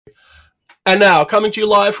And now, coming to you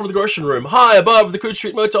live from the Grocery Room, high above the Coode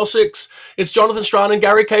Street Motel 6, it's Jonathan Strahan and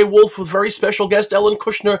Gary K. Wolfe with very special guest Ellen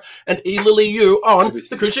Kushner and E. Lily Yu on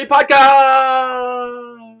the Coode Street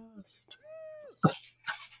Podcast.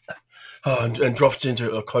 And dropped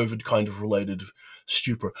into a COVID kind of related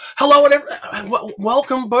stupor. Hello, and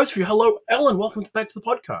welcome both of you. Hello, Ellen. Welcome back to the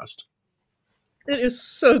podcast. It is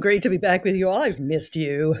so great to be back with you all. I've missed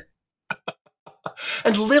you.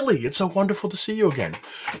 And Lily, it's so wonderful to see you again.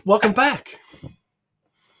 Welcome back.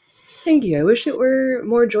 Thank you. I wish it were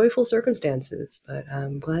more joyful circumstances, but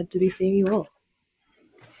I'm glad to be seeing you all.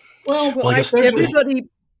 Well, I guess everybody,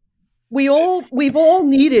 we've all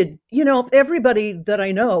needed, everybody that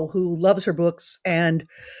I know who loves her books and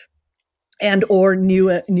or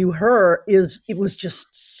knew her it was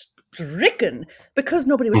just stricken because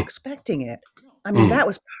nobody was expecting it. I mean, that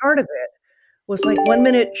was part of it. Was like 1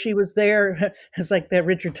 minute she was there, it's like that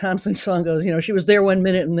Richard Thompson song goes, she was there 1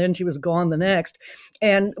 minute and then she was gone the next.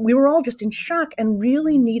 And we were all just in shock and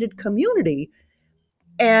really needed community.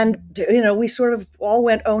 And, we sort of all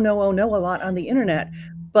went, oh no, a lot on the internet.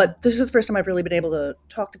 But this is the first time I've really been able to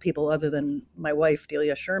talk to people other than my wife,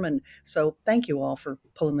 Delia Sherman. So thank you all for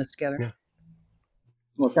pulling this together. Yeah.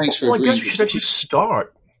 Well, thanks for agreeing. I guess we should actually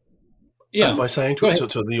start by saying to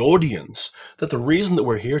the audience that the reason that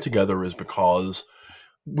we're here together is because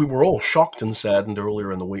we were all shocked and saddened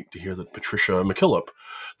earlier in the week to hear that Patricia McKillip,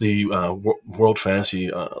 the World Fantasy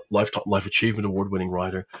Life Achievement Award-winning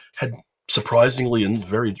writer, had surprisingly and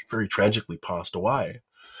very, very tragically passed away.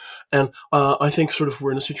 And I think sort of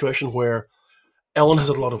we're in a situation where Ellen has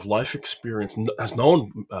a lot of life experience, has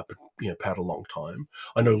known Pat a long time.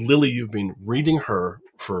 I know, Lily, you've been reading her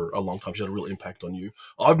for a long time. She had a real impact on you.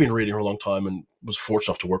 I've been reading her a long time and was fortunate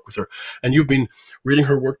enough to work with her. And you've been reading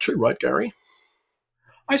her work too, right, Gary?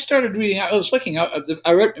 I started reading. I was looking out.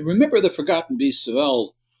 I remember The Forgotten Beasts of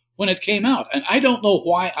Eld when it came out. And I don't know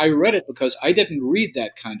why I read it, because I didn't read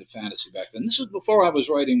that kind of fantasy back then. This was before I was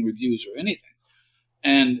writing reviews or anything.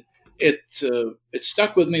 And it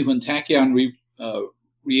stuck with me when Tachyon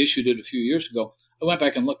reissued it a few years ago. I went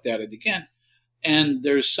back and looked at it again, and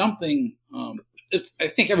there's something. I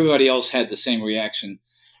think everybody else had the same reaction,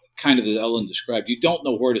 kind of that Ellen described. You don't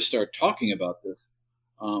know where to start talking about this,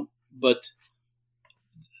 but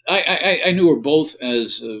I knew her both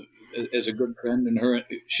as a good friend, and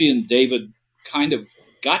she and David kind of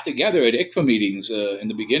got together at ICFA meetings in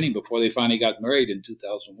the beginning before they finally got married in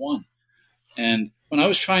 2001. And when I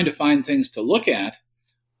was trying to find things to look at,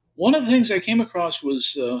 one of the things I came across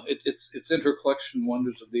was, it's in her collection,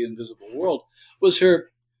 Wonders of the Invisible World, was her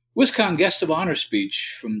WisCon Guest of Honor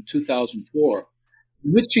speech from 2004,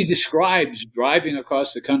 in which she describes driving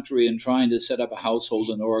across the country and trying to set up a household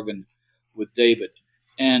in Oregon with David.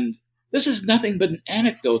 And this is nothing but an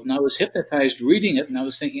anecdote, and I was hypnotized reading it, and I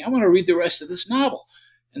was thinking, I want to read the rest of this novel.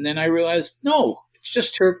 And then I realized, no, it's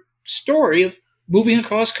just her story of moving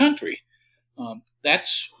across country.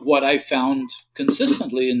 That's what I found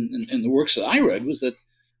consistently in the works that I read, was that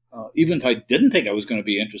even if I didn't think I was going to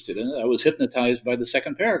be interested in it, I was hypnotized by the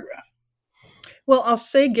second paragraph. Well, I'll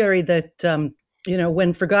say, Gary, that,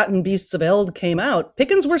 when Forgotten Beasts of Eld came out,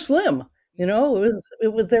 pickings were slim.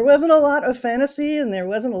 There wasn't a lot of fantasy, and there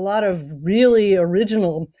wasn't a lot of really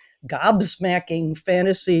original gobsmacking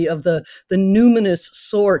fantasy of the numinous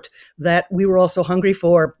sort that we were also hungry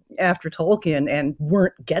for after Tolkien and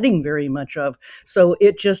weren't getting very much of. So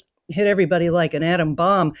it just hit everybody like an atom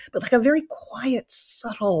bomb, but like a very quiet,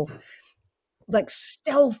 subtle, like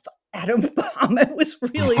stealth atom bomb. It was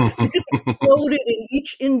really, it just exploded in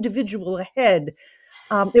each individual head.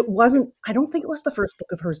 It wasn't, I don't think it was the first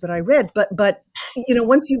book of hers that I read, but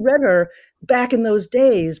once you read her back in those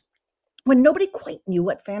days, when nobody quite knew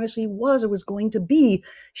what fantasy was or was going to be,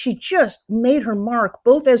 she just made her mark,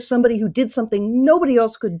 both as somebody who did something nobody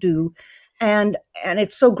else could do. And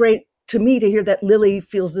it's so great to me to hear that Lily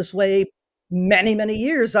feels this way many, many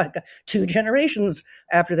years, like 2 generations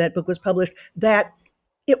after that book was published, that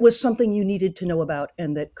it was something you needed to know about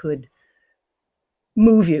and that could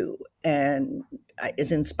move you. And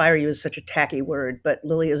is inspire you is such a tacky word, but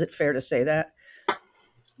Lily, is it fair to say that?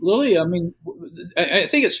 Lily, I mean, I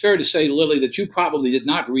think it's fair to say, Lily, that you probably did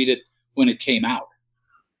not read it when it came out.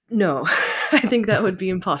 No, I think that would be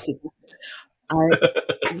impossible.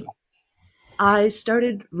 I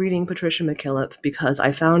started reading Patricia McKillip because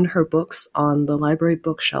I found her books on the library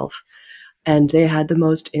bookshelf, and they had the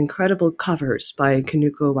most incredible covers by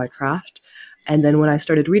Kanuko Wycraft. And then when I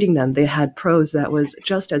started reading them, they had prose that was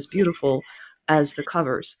just as beautiful as the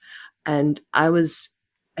covers. And I was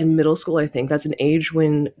in middle school, I think. That's an age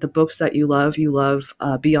when the books that you love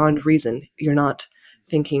beyond reason. You're not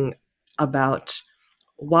thinking about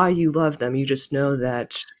why you love them. You just know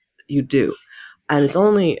that you do. And it's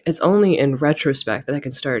only in retrospect that I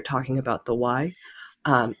can start talking about the why.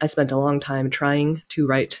 I spent a long time trying to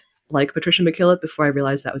write like Patricia McKillip before I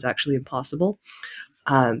realized that was actually impossible.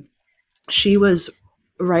 She was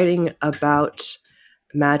writing about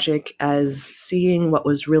magic as seeing what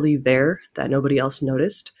was really there that nobody else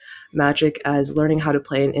noticed, magic as learning how to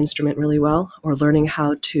play an instrument really well or learning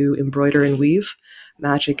how to embroider and weave,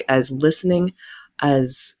 magic as listening,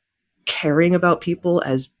 as caring about people,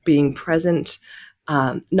 as being present,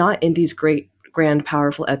 not in these great, grand,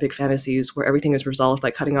 powerful, epic fantasies where everything is resolved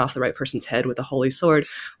by cutting off the right person's head with a holy sword,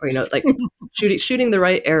 or like shooting the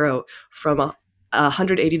right arrow from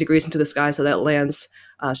 180 degrees into the sky so that it lands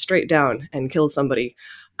straight down and kills somebody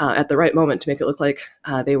at the right moment to make it look like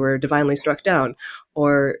they were divinely struck down,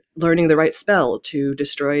 or learning the right spell to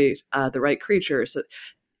destroy the right creature. So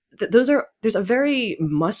there's a very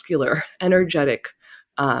muscular, energetic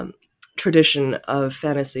tradition of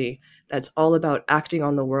fantasy that's all about acting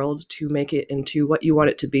on the world to make it into what you want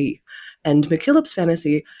it to be. And McKillip's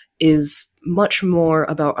fantasy is much more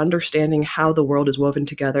about understanding how the world is woven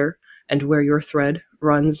together and where your thread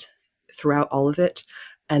runs throughout all of it,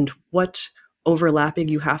 and what overlapping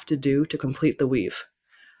you have to do to complete the weave.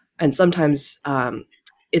 And sometimes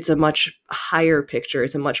it's a much higher picture.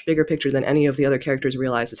 It's a much bigger picture than any of the other characters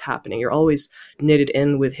realize is happening. You're always knitted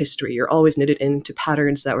in with history. You're always knitted into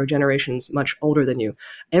patterns that were generations much older than you.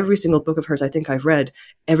 Every single book of hers I think I've read,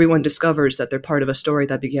 everyone discovers that they're part of a story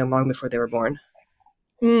that began long before they were born.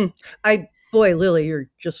 Boy, Lily, you're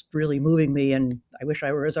just really moving me, and I wish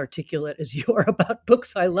I were as articulate as you are about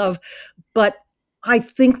books I love. But I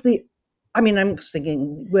think I'm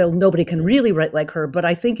thinking, well, nobody can really write like her, but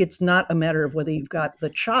I think it's not a matter of whether you've got the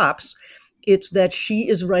chops. It's that she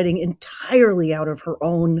is writing entirely out of her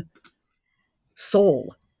own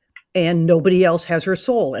soul, and nobody else has her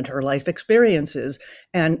soul and her life experiences.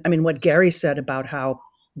 And I mean, what Gary said about how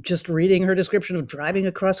just reading her description of driving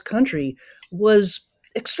across country was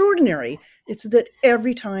extraordinary. It's that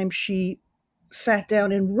every time she sat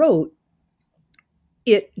down and wrote,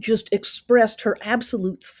 it just expressed her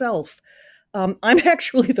absolute self. I'm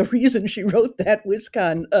actually the reason she wrote that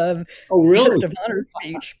WisCon Guest of Honor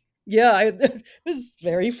speech. Yeah, it was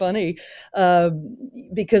very funny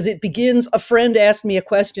because it begins, a friend asked me a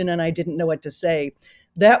question and I didn't know what to say.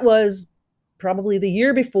 That was probably the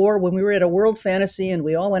year before when we were at a World Fantasy and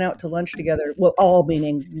we all went out to lunch together. Well, all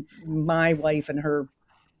meaning my wife and her,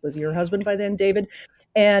 was your husband by then, David?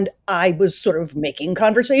 And I was sort of making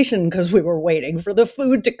conversation because we were waiting for the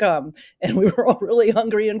food to come and we were all really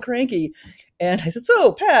hungry and cranky. And I said,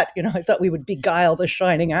 so Pat, I thought we would beguile the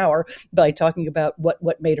shining hour by talking about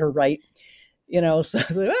what made her write, so I was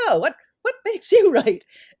like, oh, what makes you write?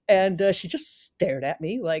 And she just stared at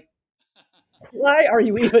me like, why are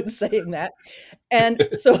you even saying that? And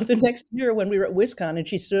so the next year when we were at WisCon and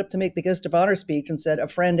she stood up to make the Guest of Honor speech and said, a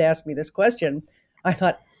friend asked me this question, I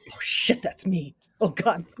thought, oh shit, that's me. Oh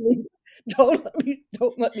God, please don't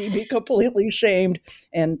let me be completely shamed.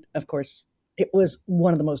 And of course, it was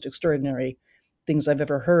one of the most extraordinary things I've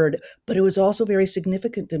ever heard. But it was also very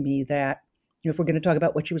significant to me that, if we're going to talk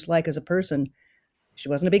about what she was like as a person, she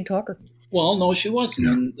wasn't a big talker. Well, no, she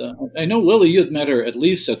wasn't. And I know, Lily, you had met her at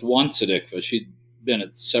least at once at ICFA. She'd been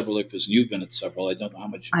at several ICFAs, and you've been at several. I don't know how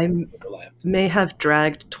much I may have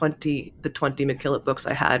dragged the 20 McKillip books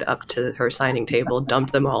I had up to her signing table,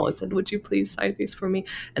 dumped them all, and said, would you please sign these for me?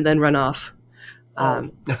 And then run off.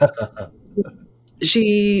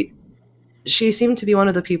 She seemed to be one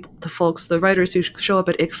of the writers who show up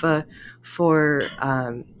at ICFA for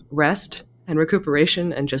rest and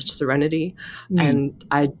recuperation and just serenity. And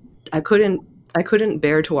I couldn't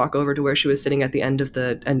bear to walk over to where she was sitting at the end of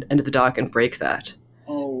the dock and break that.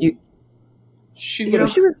 She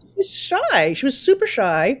was shy. She was super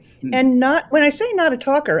shy, and not, when I say not a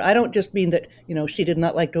talker, I don't just mean that she did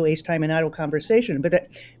not like to waste time in idle conversation, but that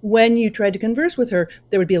when you tried to converse with her,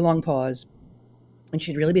 there would be a long pause, and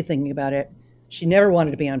she'd really be thinking about it. She never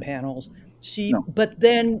wanted to be on panels. But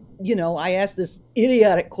then I asked this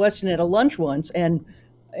idiotic question at a lunch once, and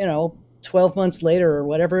 12 months later or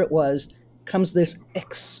whatever it was, comes this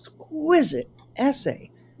exquisite essay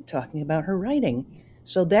talking about her writing.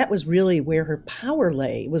 So that was really where her power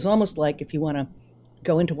lay. It was almost like, if you want to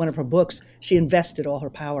go into one of her books, she invested all her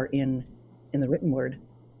power in the written word.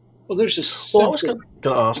 Well, there's just... Well, I was going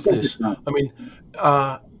to ask this. I mean,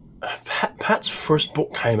 Pat's first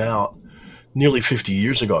book came out nearly 50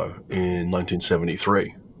 years ago in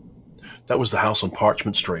 1973. That was The House on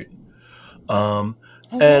Parchment Street. And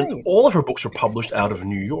all of her books were published out of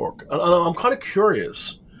New York. And I'm kind of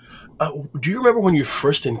curious. Do you remember when you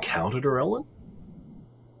first encountered her, Ellen?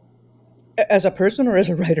 As a person or as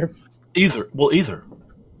a writer? Either. Well, either.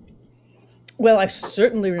 Well, I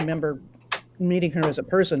certainly remember meeting her as a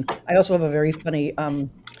person. I also have a very funny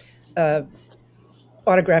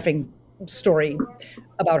autographing story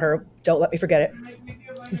about her. Don't let me forget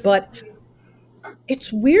it. But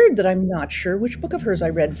it's weird that I'm not sure which book of hers I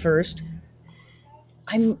read first.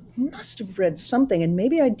 I must have read something, and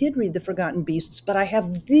maybe I did read The Forgotten Beasts, but I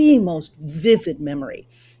have the most vivid memory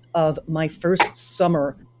of my first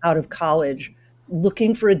summer out of college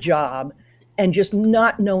looking for a job and just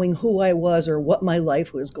not knowing who I was or what my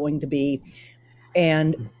life was going to be,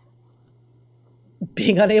 and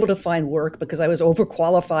being unable to find work because I was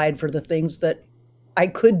overqualified for the things that I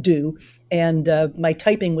could do. And my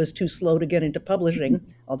typing was too slow to get into publishing,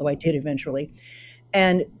 although I did eventually.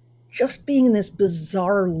 And just being in this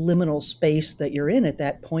bizarre liminal space that you're in at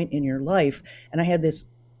that point in your life. And I had this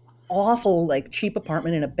awful, like, cheap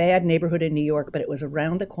apartment in a bad neighborhood in New York, but it was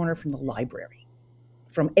around the corner from the library,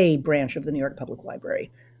 from a branch of the New York Public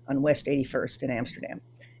Library on West 81st in Amsterdam.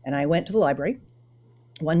 And I went to the library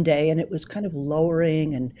one day, and it was kind of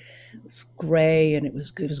lowering, and it was gray, and it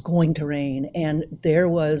was going to rain. And there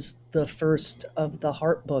was the first of the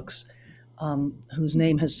Hart books, whose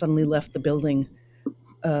name has suddenly left the building.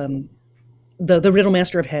 The Riddle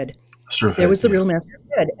Master of Head. There was the Riddle Master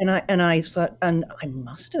of Head, and I thought, and I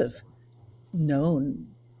must have known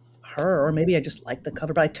her, or maybe I just liked the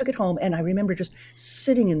cover. But I took it home, and I remember just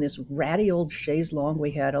sitting in this ratty old chaise longue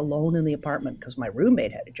we had alone in the apartment because my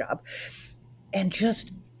roommate had a job, and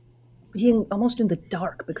just being almost in the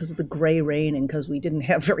dark because of the gray rain and because we didn't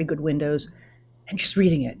have very good windows, and just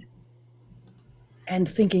reading it and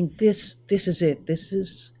thinking, this is it. This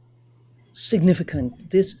is significant.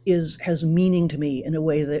 This has meaning to me in a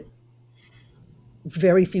way that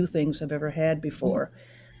very few things have ever had before.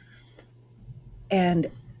 And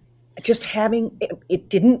just having it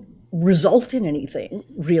didn't result in anything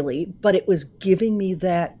really, but it was giving me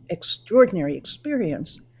that extraordinary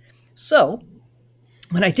experience. So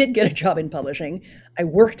when I did get a job in publishing, I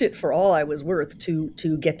worked it for all I was worth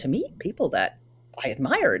to get to meet people that I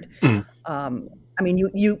admired. I mean,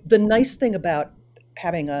 the nice thing about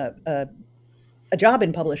having a job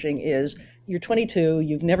in publishing is you're 22,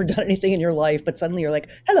 you've never done anything in your life, but suddenly you're like,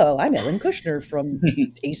 hello, I'm Ellen Kushner from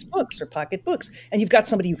Ace Books or Pocket Books, and you've got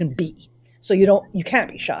somebody you can be. So you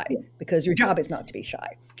can't be shy because your job is not to be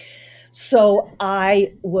shy. So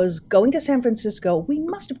I was going to San Francisco. We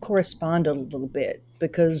must have corresponded a little bit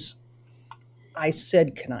because I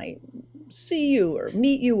said, can I see you or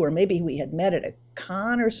meet you? Or maybe we had met at a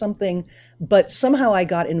con or something. But somehow I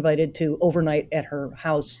got invited to overnight at her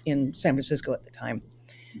house in San Francisco at the time.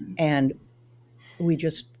 And we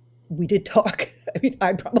did talk. I mean,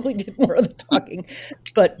 I probably did more of the talking,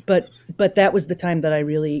 but that was the time that I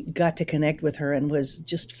really got to connect with her and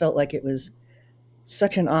just felt like it was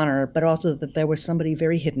such an honor, but also that there was somebody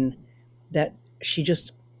very hidden that she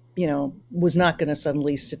just, was not going to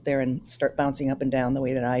suddenly sit there and start bouncing up and down the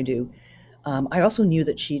way that I do. I also knew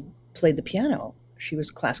that she played the piano. She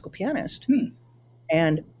was a classical pianist.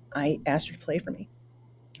 And I asked her to play for me.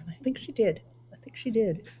 And I think she did.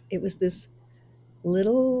 It was this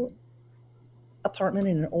little apartment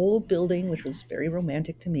in an old building, which was very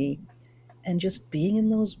romantic to me. And just being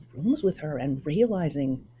in those rooms with her and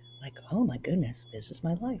realizing, like, oh my goodness, this is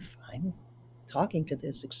my life. I'm talking to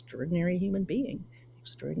this extraordinary human being,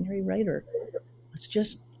 extraordinary writer. It's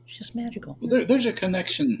just magical. Well, there's a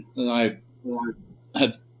connection that I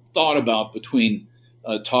have thought about between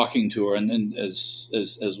talking to her, and as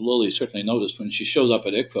Lily certainly noticed, when she shows up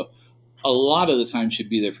at ICFA, a lot of the time she'd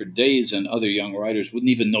be there for days, and other young writers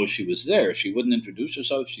wouldn't even know she was there. She wouldn't introduce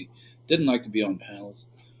herself. She didn't like to be on panels.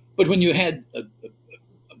 But when you had a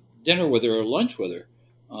dinner with her or lunch with her,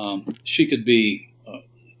 she could be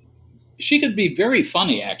very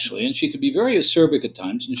funny, actually, and she could be very acerbic at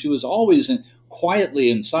times, and she was always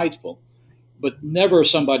quietly insightful, but never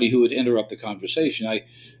somebody who would interrupt the conversation.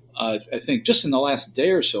 I think just in the last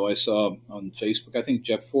day or so, I saw on Facebook, I think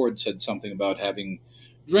Jeff Ford said something about having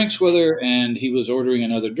drinks with her, and he was ordering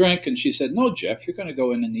another drink, and she said, no, Jeff, you're going to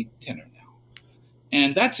go in and eat dinner now.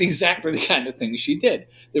 And that's exactly the kind of thing she did.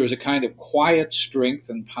 There was a kind of quiet strength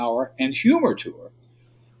and power and humor to her.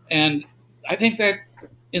 And I think that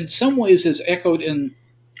in some ways is echoed in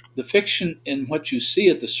the fiction, in what you see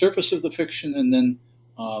at the surface of the fiction, and then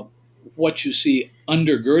what you see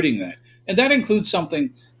undergirding that. And that includes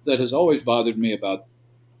something that has always bothered me about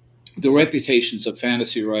the reputations of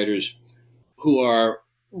fantasy writers who are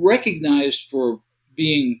recognized for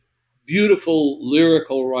being beautiful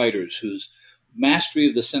lyrical writers whose mastery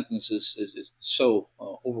of the sentences is so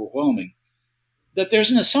overwhelming, that there's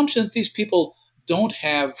an assumption that these people don't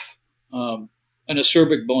have an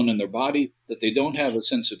acerbic bone in their body, that they don't have a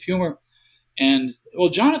sense of humor. And well,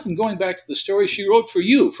 Jonathan, going back to the story she wrote for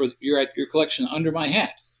you for your collection Under My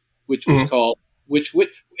Hat, which was called which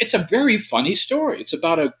it's a very funny story. It's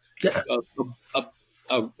about a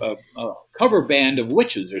cover band of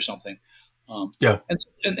witches or something.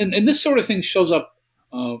 And this sort of thing shows up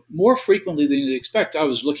more frequently than you'd expect. I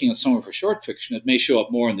was looking at some of her short fiction. It may show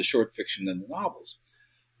up more in the short fiction than the novels.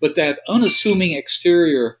 But that unassuming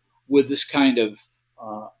exterior with this kind of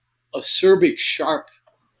acerbic, sharp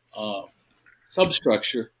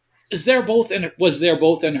substructure was there both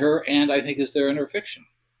in her, and I think is there in her fiction.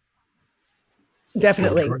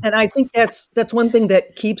 Definitely. And I think that's one thing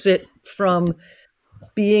that keeps it from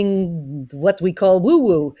being what we call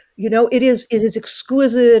woo-woo. It is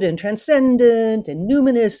exquisite and transcendent and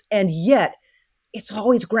numinous, and yet it's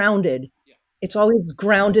always grounded. Yeah. It's always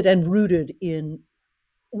grounded and rooted in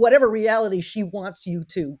whatever reality she wants you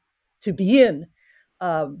to be in.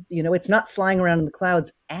 It's not flying around in the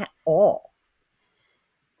clouds at all.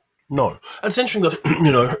 No. And it's interesting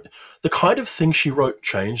that, the kind of thing she wrote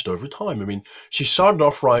changed over time. I mean, she started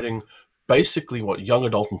off writing basically young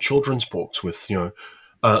adult and children's books with,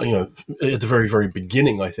 at the very, very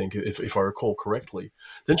beginning, I think, if I recall correctly.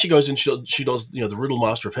 Then she goes in, she does, the Riddle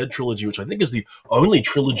Master of Head trilogy, which I think is the only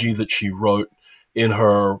trilogy that she wrote in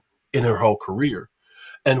her whole career,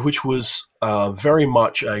 and which was very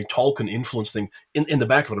much a Tolkien influence thing in the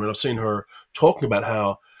back of it. I mean, I've seen her talking about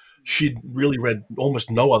how she'd really read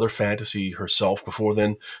almost no other fantasy herself before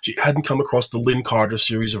then. She hadn't come across the Lynn Carter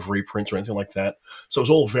series of reprints or anything like that. So it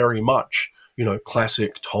was all very much,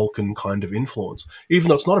 classic Tolkien kind of influence, even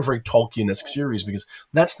though it's not a very Tolkien-esque series, because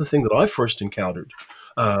that's the thing that I first encountered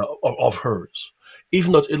of hers.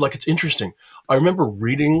 Even though it's interesting. I remember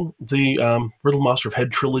reading the Riddle Master of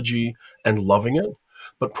Head trilogy and loving it,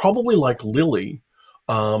 but probably like Lily,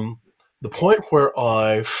 the point where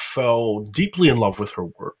I fell deeply in love with her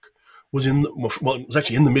work was it was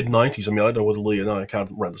actually in the mid-90s. I mean, I don't know whether Lee and I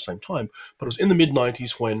counted around the same time, but it was in the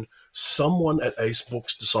mid-90s when someone at Ace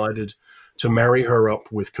Books decided to marry her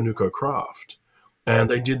up with Kanuko Craft. And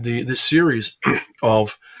they did this series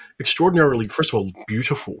of extraordinarily, first of all,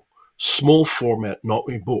 beautiful, small format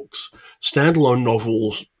books, standalone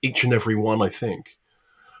novels, each and every one, I think,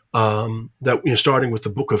 that starting with the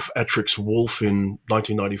Book of Atrix Wolf in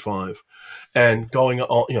 1995 and going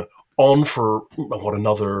on for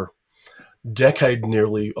another decade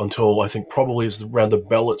nearly, until I think probably is around the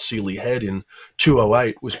Bell at Sealy Head in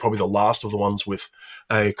 2008 was probably the last of the ones with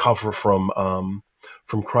a cover from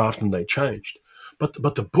Kraft, and they changed. But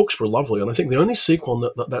the books were lovely, and I think the only sequel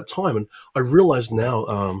in that time, and I realize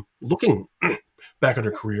now, looking back at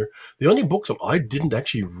her career, the only book that I didn't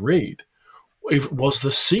actually read was the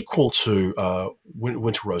sequel to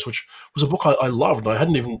Winter Rose, which was a book I loved, and I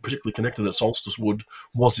hadn't even particularly connected that Solstice Wood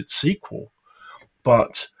was its sequel.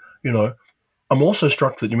 But, I'm also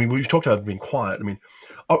struck that, we've talked about being quiet. I mean,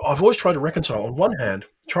 I've always tried to reconcile. On one hand,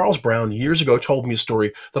 Charles Brown years ago told me a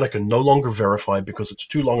story that I can no longer verify because it's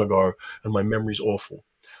too long ago and my memory's awful,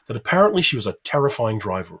 that apparently she was a terrifying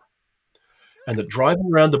driver, and that driving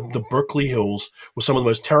around the Berkeley Hills was some of the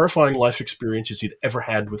most terrifying life experiences he'd ever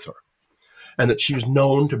had with her, and that she was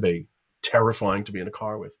known to be terrifying to be in a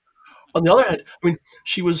car with. On the other hand,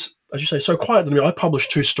 she was, as you say, so quiet that I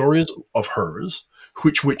published 2 stories of hers,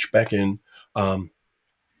 Which back in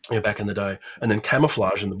the day, and then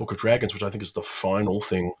Camouflage in the Book of Dragons, which I think is the final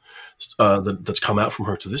thing that's come out from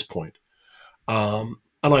her to this point. And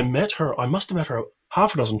I must have met her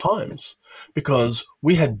half a dozen times, because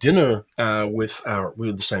we had dinner we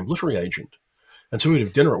were the same literary agent, and so we'd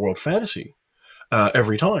have dinner at World Fantasy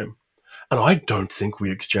every time. And I don't think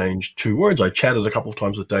we exchanged 2 words. I chatted a couple of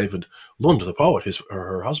times with David Lund, the poet,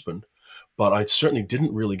 her husband, but I certainly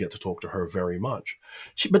didn't really get to talk to her very much.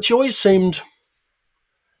 But she always seemed,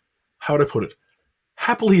 how would I put it,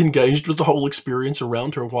 happily engaged with the whole experience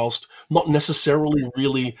around her, whilst not necessarily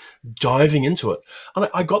really diving into it. And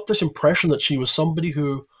I got this impression that she was somebody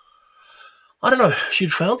who, I don't know,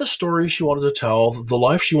 she'd found the story she wanted to tell, the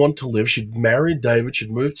life she wanted to live. She'd married David. She'd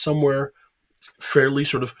moved somewhere fairly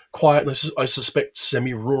sort of quiet, and I suspect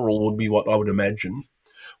semi-rural would be what I would imagine,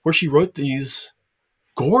 where she wrote these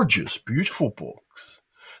gorgeous, beautiful books.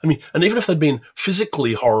 And even if they'd been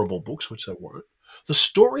physically horrible books, which they weren't, the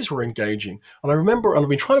stories were engaging. And I remember, and I've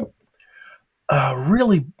been trying to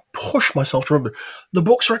really push myself to remember, the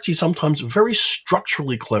books are actually sometimes very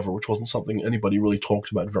structurally clever, which wasn't something anybody really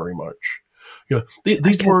talked about very much.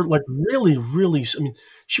 These were like really, really,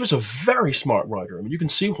 she was a very smart writer. You can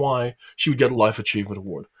see why she would get a Life Achievement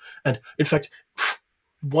Award. And in fact,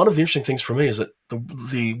 one of the interesting things for me is that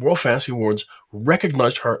the World Fantasy Awards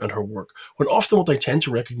recognized her and her work, when often what they tend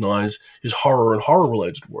to recognize is horror and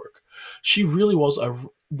horror-related work. She really was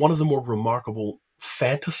one of the more remarkable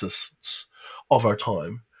fantasists of our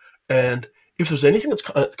time. And if there's anything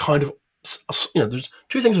that's kind of, there's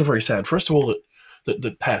two things that are very sad. First of all,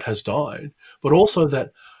 that Pat has died, but also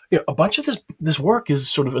that a bunch of this work is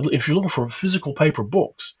sort of, if you're looking for physical paper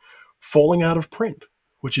books, falling out of print,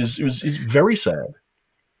 which is very sad.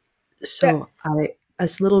 So a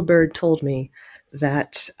little bird told me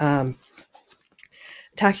that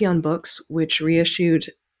Tachyon Books, which reissued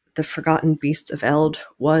The Forgotten Beasts of Eld,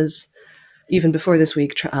 was, even before this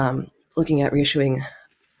week, looking at reissuing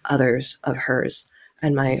others of hers.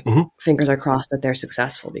 And my fingers are crossed that they're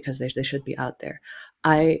successful, because they should be out there.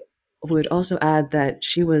 I would also add that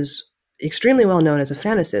she was extremely well known as a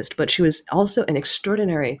fantasist, but she was also an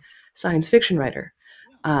extraordinary science fiction writer.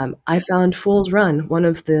 I found Fool's Run one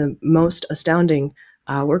of the most astounding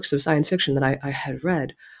works of science fiction that I had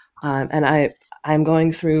read, and I'm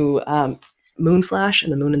going through Moonflash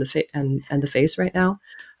and The Moon and the Face right now,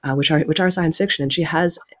 which are science fiction, and she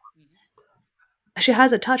has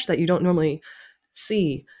a touch that you don't normally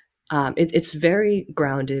see. It's very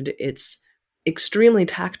grounded. It's extremely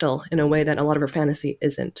tactile in a way that a lot of her fantasy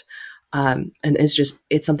isn't, and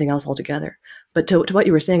it's something else altogether. But to what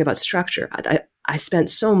you were saying about structure, I spent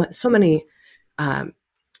so many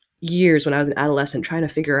years when I was an adolescent trying to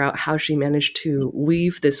figure out how she managed to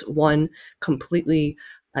weave this one completely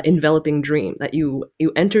enveloping dream that you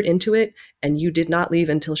entered into it and you did not leave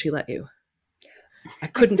until she let you. I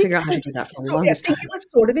couldn't figure out how to do that for the longest time. It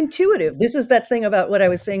was sort of intuitive. This is that thing about what I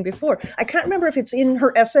was saying before. I can't remember if it's in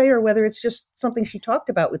her essay or whether it's just something she talked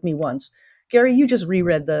about with me once. Gary, you just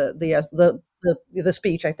reread the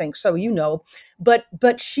speech, I think, so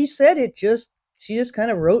But she said she just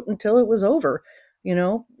kind of wrote until it was over.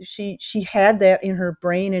 She had that in her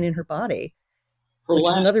brain and in her body, which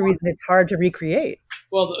is another reason it's hard to recreate.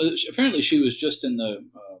 Well, apparently she was just in the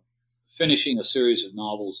finishing a series of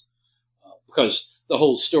novels, because the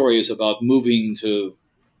whole story is about moving to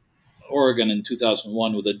Oregon in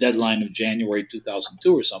 2001 with a deadline of January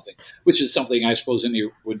 2002 or something, which is something I suppose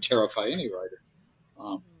would terrify any writer.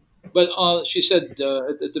 But she said at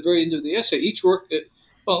the very end of the essay, each work.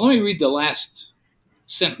 Let me read the last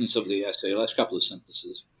sentence of the essay, the last couple of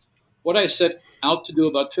sentences. What I set out to do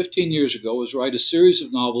about 15 years ago was write a series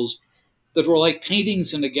of novels that were like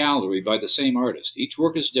paintings in a gallery by the same artist. Each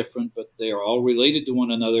work is different, but they are all related to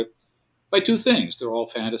one another by two things. They're all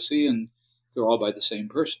fantasy, and they're all by the same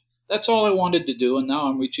person. That's all I wanted to do, and now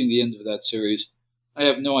I'm reaching the end of that series. I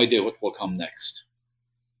have no idea what will come next.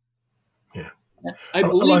 Yeah. I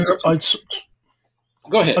believe...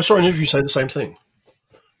 Go ahead. I saw an interview say the same thing.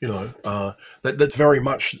 That very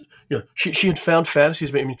much, she had found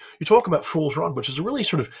fantasies. I mean, you talk about Fool's Run, which is a really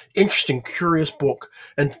sort of interesting, curious book,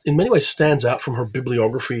 and in many ways stands out from her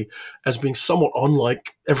bibliography as being somewhat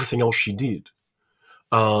unlike everything else she did.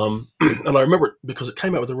 And I remember it because it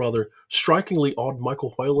came out with a rather strikingly odd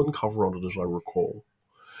Michael Whalen cover on it, as I recall.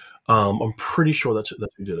 I'm pretty sure that's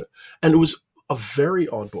who did it. And it was a very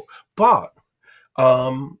odd book. But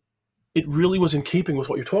it really was in keeping with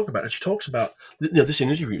what you're talking about. And she talks about this in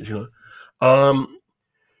interviews, I'm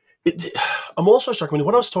also struck when I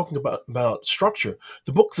was talking about structure,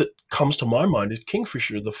 the book that comes to my mind is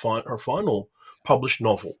Kingfisher, her final published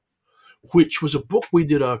novel, which was a book we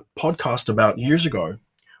did a podcast about years ago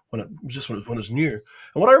when it was new.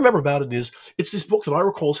 And what I remember about it is it's this book that I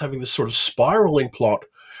recall as having this sort of spiraling plot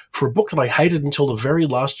for a book that I hated until the very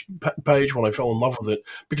last page when I fell in love with it,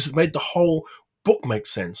 because it made the whole book make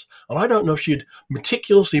sense. And I don't know if she had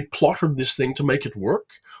meticulously plotted this thing to make it work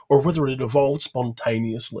or whether it evolved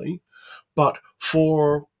spontaneously. But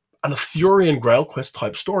for an Arthurian Grail Quest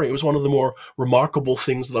type story, it was one of the more remarkable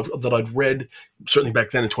things that I'd read, certainly back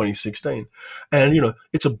then in 2016. And,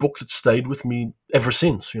 it's a book that stayed with me ever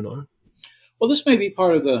since, Well, this may be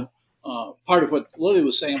part of what Lily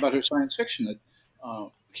was saying about her science fiction, that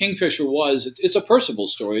Kingfisher it's a Percival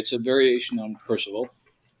story. It's a variation on Percival.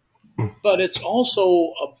 But it's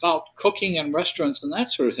also about cooking and restaurants and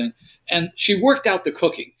that sort of thing. And she worked out the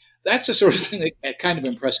cooking. That's the sort of thing that kind of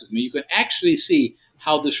impresses me. You can actually see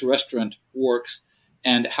how this restaurant works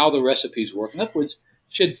and how the recipes work. In other words,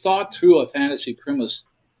 she had thought through a fantasy premise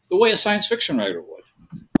the way a science fiction writer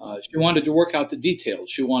would. She wanted to work out the details.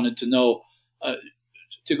 She wanted to know,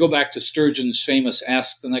 to go back to Sturgeon's famous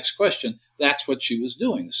ask the next question, that's what she was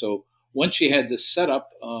doing. So once she had this set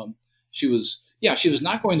up, she was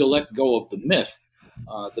not going to let go of the myth.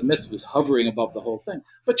 The myth was hovering above the whole thing.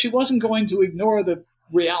 But she wasn't going to ignore the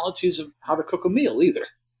realities of how to cook a meal either.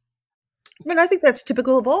 mean, I think that's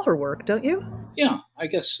typical of all her work, don't you? Yeah, I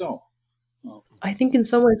guess so. Well, I think in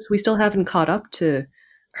some ways we still haven't caught up to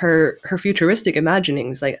her futuristic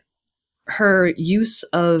imaginings, like her use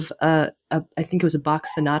of I think it was a Bach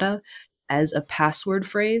sonata as a password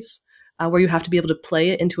phrase, where you have to be able to play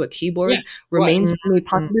it into a keyboard, yes, remains right.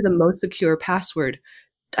 possibly the most secure password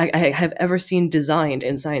I have ever seen designed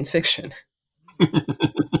in science fiction.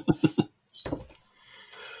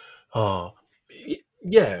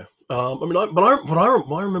 Yeah. I mean, what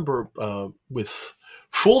I remember with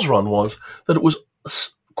Fool's Run was that it was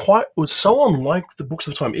so unlike the books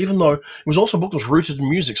of the time, even though it was also a book that was rooted in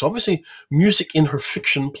music. So obviously, music in her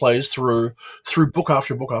fiction plays through book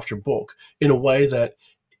after book after book in a way that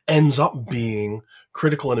ends up being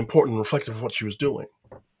critical and important and reflective of what she was doing.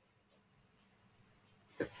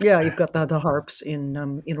 Yeah, you've got the harps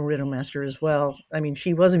in Rhythm Master as well. I mean,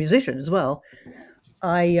 she was a musician as well.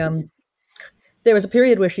 There was a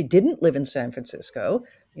period where she didn't live in San Francisco.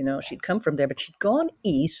 You know, she'd come from there, but she'd gone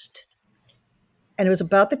east. And it was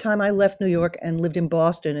about the time I left New York and lived in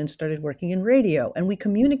Boston and started working in radio. And we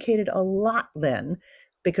communicated a lot then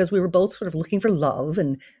because we were both sort of looking for love.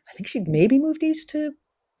 And I think she'd maybe moved east to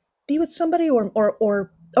be with somebody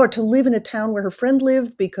or to live in a town where her friend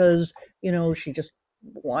lived because, you know, she just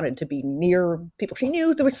wanted to be near people she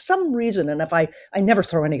knew. There was some reason. And if I never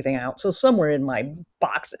throw anything out. So somewhere in my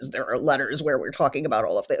boxes, there are letters where we're talking about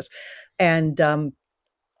all of this. And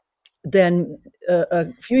then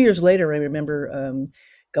a few years later, I remember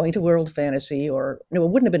going to World Fantasy, or no, it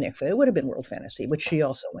wouldn't have been ICFA, it would have been World Fantasy, which she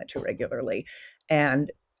also went to regularly,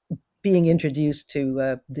 and being introduced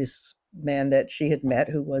to this man that she had met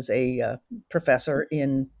who was a professor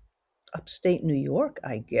in upstate New York,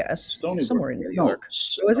 I guess, somewhere in New York.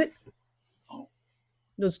 Was it?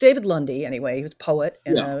 It was David Lundy, anyway. He was a poet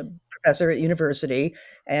and a professor at university,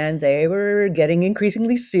 and they were getting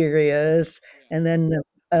increasingly serious. And then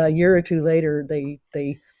a year or two later, Delia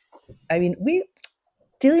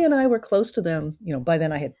and I were close to them. You know, by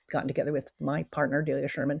then I had gotten together with my partner, Delia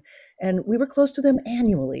Sherman, and we were close to them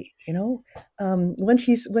annually. You know, when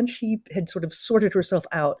she had sort of sorted herself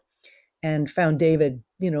out and found David,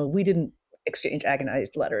 you know, we didn't exchange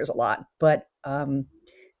agonized letters a lot, but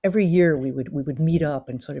every year we would meet up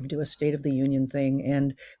and sort of do a State of the Union thing.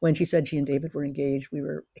 And when she said she and David were engaged, we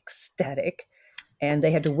were ecstatic. And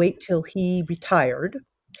they had to wait till he retired.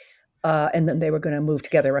 And then they were going to move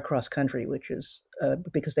together across country, which is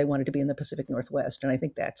because they wanted to be in the Pacific Northwest. And I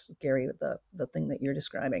think that's, Gary, the thing that you're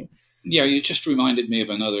describing. Yeah, you just reminded me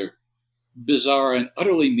of another bizarre and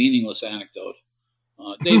utterly meaningless anecdote.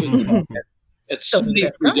 David at SUNY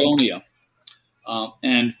Fredonia.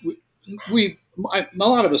 And a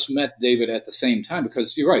lot of us met David at the same time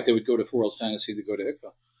because you're right, they would go to World Fantasy, they go to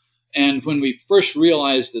ICFA. And when we first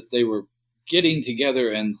realized that they were getting together,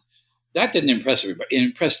 and that didn't impress everybody. It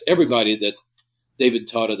impressed everybody that David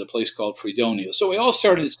taught at a place called Fredonia. So we all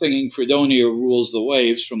started singing Fredonia Rules the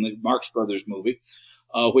Waves from the Marx Brothers movie,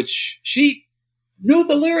 which she knew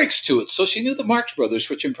the lyrics to it. So she knew the Marx Brothers,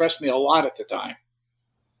 which impressed me a lot at the time.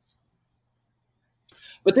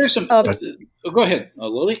 But there's some. Go ahead,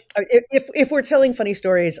 Lily. If we're telling funny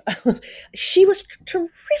stories, she was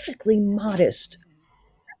terrifically modest.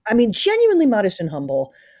 I mean, genuinely modest and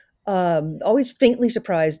humble. Always faintly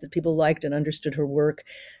surprised that people liked and understood her work.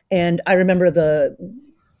 And I remember the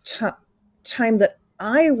time that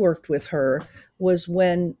I worked with her was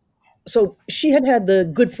when, so she had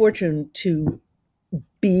the good fortune to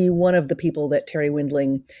be one of the people that Terry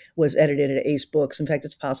Windling was edited at Ace Books. In fact,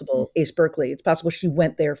 it's possible, Ace Berkeley, it's possible she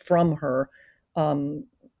went there from her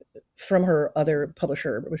other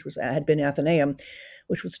publisher, which had been Athenaeum,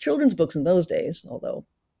 which was children's books in those days, although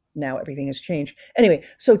now everything has changed. Anyway,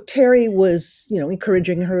 so Terry was,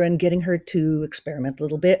 encouraging her and getting her to experiment a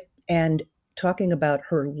little bit. And talking about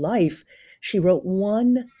her life, she wrote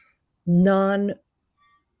one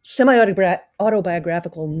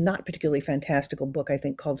semi-autobiographical, not particularly fantastical book, I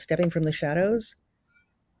think, called Stepping from the Shadows.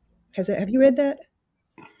 Have you read that?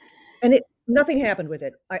 And nothing happened with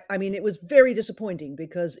it. I mean, it was very disappointing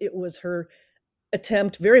because it was her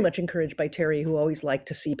attempt, very much encouraged by Terry, who always liked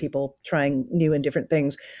to see people trying new and different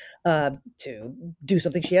things, to do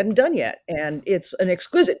something she hadn't done yet. And it's an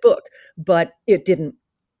exquisite book, but it didn't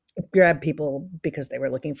grab people because they were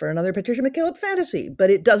looking for another Patricia McKillip fantasy. But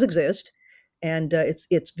it does exist, and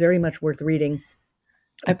it's very much worth reading.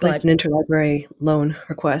 I placed an interlibrary loan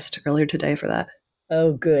request earlier today for that.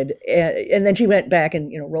 Oh, good. And then she went back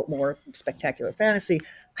and wrote more spectacular fantasy.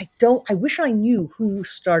 I wish I knew who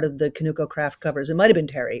started the Kanuko Craft covers. It might have been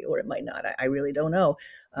Terry, or it might not. I really don't know.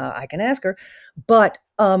 I can ask her. But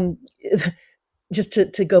just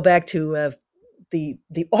to go back to the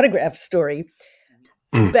autograph story.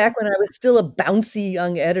 Back when I was still a bouncy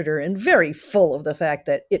young editor and very full of the fact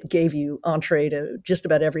that it gave you entree to just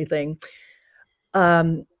about everything,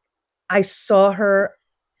 I saw her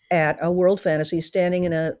at a World Fantasy standing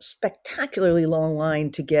in a spectacularly long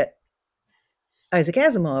line to get Isaac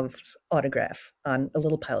Asimov's autograph on a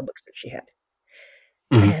little pile of books that she had.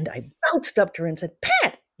 And I bounced up to her and said,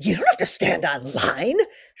 "Pat, you don't have to stand on line."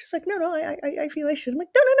 She's like, "No, I feel I should." I'm like,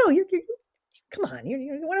 "No, you're come on,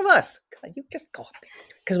 you're one of us. Come on, you just go up there."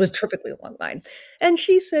 Because it was terrifically long line. And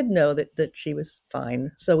she said no, that she was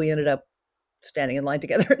fine. So we ended up standing in line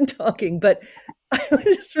together and talking. But I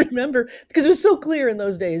just remember, because it was so clear in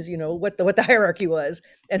those days, what the hierarchy was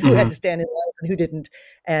and who had to stand in line and who didn't.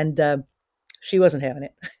 And she wasn't having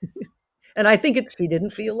it. And I think she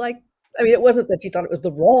didn't feel like, it wasn't that she thought it was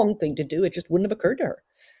the wrong thing to do. It just wouldn't have occurred to her.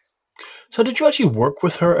 So did you actually work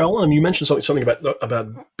with her, Ellen? You mentioned something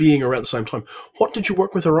about being around the same time. What did you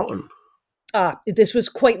work with her on? This was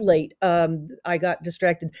quite late. I got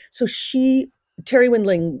distracted. So Terry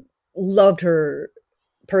Windling loved her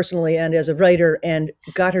personally and as a writer, and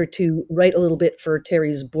got her to write a little bit for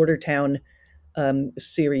Terry's Border Town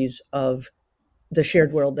series of the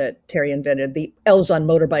shared world that Terry invented, the Elves on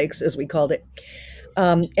Motorbikes, as we called it.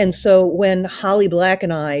 And so when Holly Black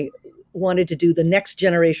and I wanted to do the Next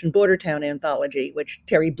Generation Border Town anthology, which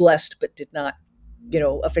Terry blessed but did not,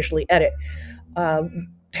 officially edit,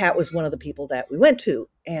 Pat was one of the people that we went to,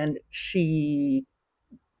 and she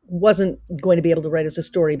wasn't going to be able to write us a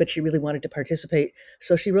story, but she really wanted to participate.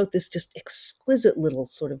 So she wrote this just exquisite little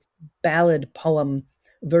sort of ballad poem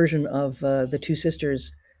version of the Two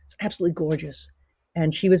Sisters. It's absolutely gorgeous.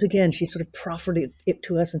 And she sort of proffered it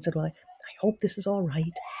to us and said, "Well, I hope this is all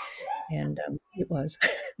right." And it was.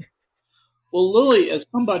 Well, Lily, as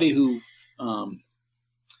somebody who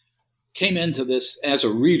came into this as a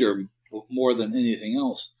reader more than anything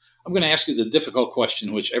else, I'm going to ask you the difficult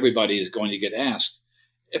question, which everybody is going to get asked.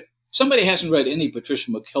 If somebody hasn't read any Patricia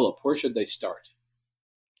McKillip, where should they start?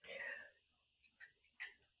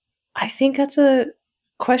 I think that's a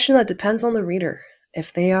question that depends on the reader.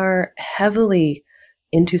 If they are heavily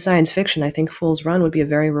into science fiction, I think Fool's Run would be a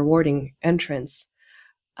very rewarding entrance.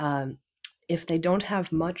 If they don't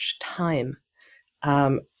have much time,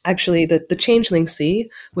 actually, the Changeling Sea,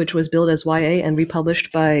 which was billed as YA and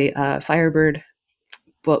republished by Firebird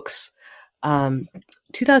Books,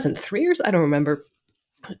 2003 or so, I don't remember.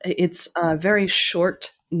 It's a very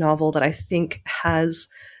short novel that I think has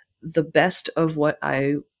the best of what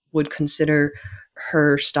I would consider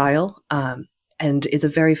her style, and it's a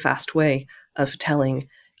very fast way of telling,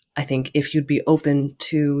 I think, if you'd be open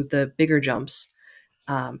to the bigger jumps.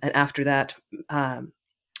 And after that,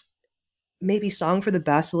 maybe Song for the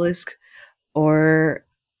Basilisk or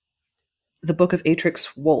the Book of Atrix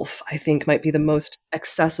Wolf, I think, might be the most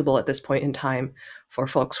accessible at this point in time for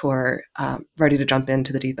folks who are ready to jump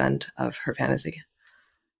into the deep end of her fantasy.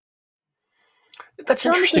 That's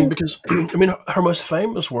interesting because, her most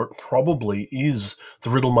famous work probably is The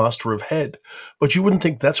Riddle Master of Head, but you wouldn't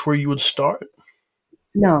think that's where you would start?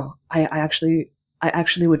 No, I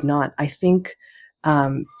actually would not. I think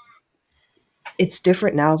it's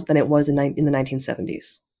different now than it was in the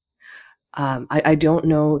 1970s. I don't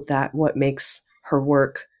know that what makes her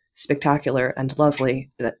work spectacular and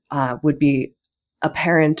lovely that would be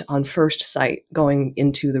apparent on first sight going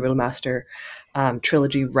into the Riddlemaster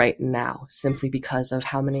trilogy right now, simply because of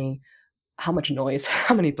how much noise,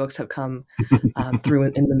 how many books have come through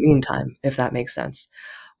in the meantime, if that makes sense.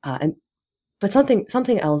 But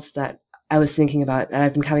something else that I was thinking about, and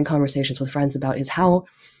I've been having conversations with friends about, is how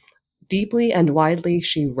deeply and widely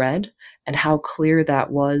she read, and how clear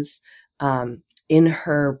that was in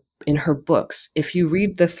her books. If you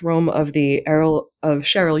read The Throne of the Earl of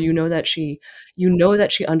Cheryl, you know that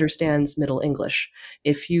she understands Middle English.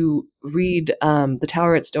 If you read The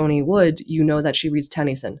Tower at Stony Wood, you know that she reads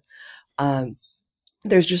Tennyson.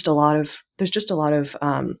 There's just a lot of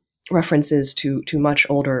references to much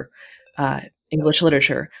older English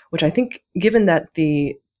literature, which I think, given that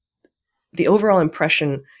the overall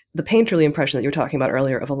impression, the painterly impression that you were talking about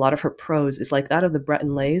earlier of a lot of her prose is like that of the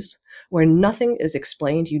Breton Lays, where nothing is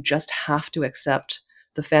explained. You just have to accept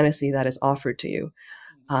the fantasy that is offered to you.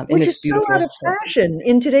 Which is so out of fashion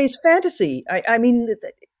in today's fantasy. I mean,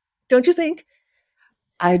 don't you think?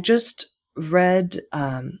 I just read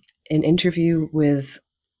an interview with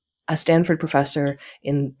a Stanford professor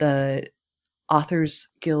in the Authors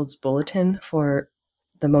Guild's bulletin for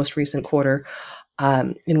the most recent quarter,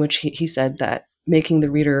 in which he said that making the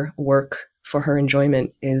reader work for her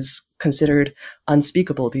enjoyment is considered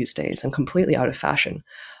unspeakable these days and completely out of fashion.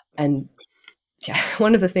 And yeah,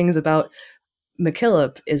 one of the things about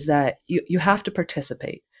McKillip is that you have to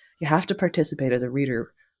participate. You have to participate as a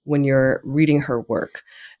reader when you're reading her work.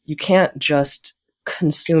 You can't just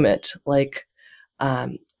consume it like a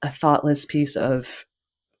thoughtless piece of,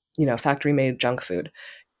 factory-made junk food.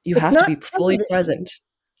 You It's have to not be fully television. present.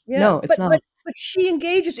 Yeah, No, it's not. But she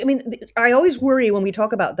engages. I mean, I always worry when we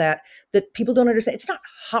talk about that people don't understand. It's not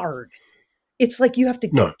hard. It's like you have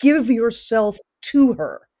to give yourself to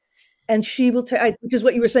her, and she will take, which is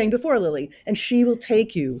what you were saying before, Lily, and she will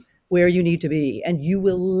take you where you need to be, and you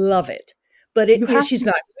will love it. But she's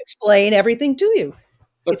not going to explain everything to you.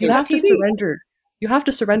 But you have to surrender. You have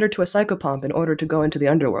to surrender to a psychopomp in order to go into the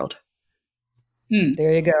underworld.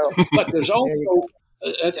 There you go. But there's also,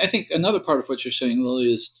 I think another part of what you're saying,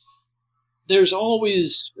 Lily, is there's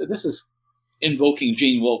always, this is invoking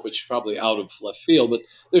Gene Wolfe, which is probably out of left field, but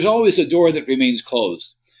there's always a door that remains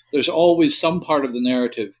closed. There's always some part of the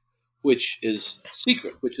narrative which is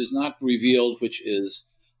secret, which is not revealed, which is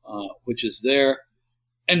there,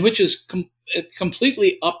 and which is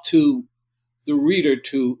completely up to the reader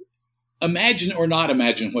to imagine or not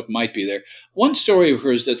imagine what might be there. One story of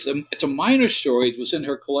hers it's a minor story. It was in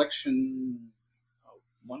her collection.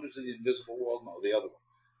 Wonders of the Invisible World. No, the other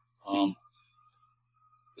one.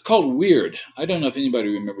 It's called Weird. I don't know if anybody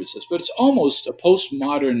remembers this, but it's almost a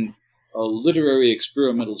postmodern literary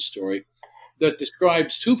experimental story that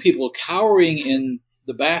describes two people cowering in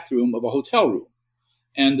the bathroom of a hotel room,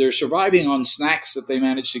 and they're surviving on snacks that they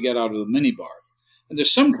managed to get out of the minibar. And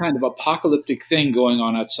there's some kind of apocalyptic thing going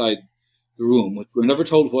on outside the room, which we're never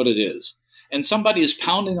told what it is. And somebody is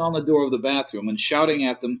pounding on the door of the bathroom and shouting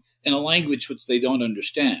at them in a language which they don't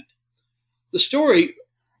understand. The story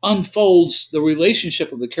unfolds the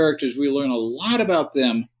relationship of the characters. We learn a lot about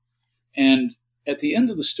them. And at the end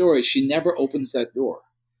of the story, she never opens that door.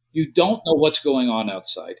 You don't know what's going on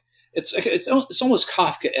outside. It's almost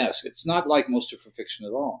Kafkaesque. It's not like most of her fiction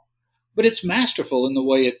at all. But it's masterful in the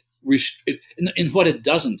way in what it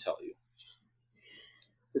doesn't tell you.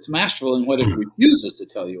 It's masterful in what it refuses to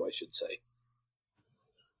tell you, I should say.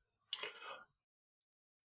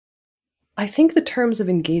 I think the terms of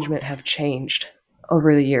engagement have changed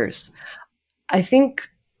over the years. I think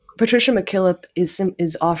Patricia McKillip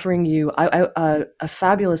is offering you a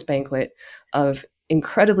fabulous banquet of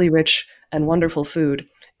incredibly rich and wonderful food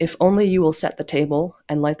if only you will set the table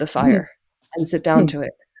and light the fire and sit down to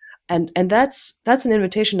it. And that's an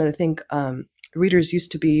invitation that I think readers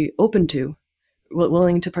used to be open to,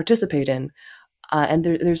 willing to participate in. And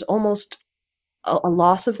there's almost a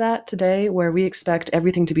loss of that today, where we expect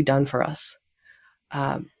everything to be done for us.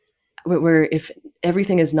 Where if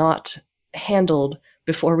everything is not handled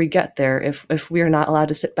before we get there, if we are not allowed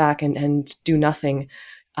to sit back and do nothing,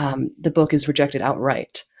 the book is rejected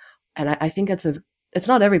outright. And I think it's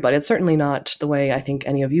not everybody. It's certainly not the way I think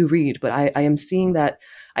any of you read, but I am seeing that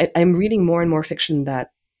I'm reading more and more fiction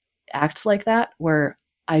that acts like that, where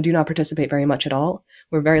I do not participate very much at all,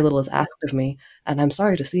 where very little is asked of me, and I'm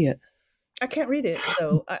sorry to see it. I can't read it,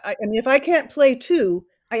 so I mean, if I can't play too,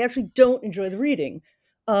 I actually don't enjoy the reading.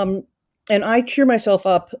 And I cheer myself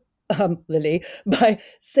up, Lily, by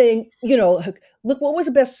saying, look, what was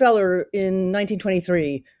a bestseller in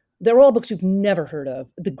 1923? They're all books you've never heard of.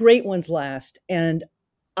 The great ones last. And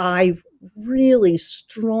I really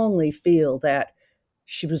strongly feel that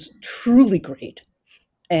she was truly great,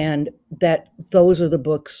 and that those are the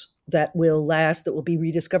books that will last, that will be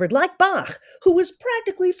rediscovered, like Bach, who was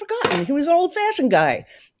practically forgotten. He was an old-fashioned guy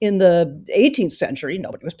in the 18th century.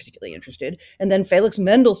 Nobody was particularly interested. And then Felix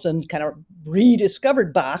Mendelssohn kind of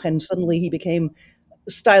rediscovered Bach, and suddenly he became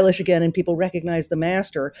stylish again, and people recognized the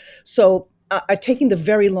master. So taking the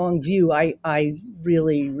very long view, I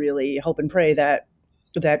really, really hope and pray that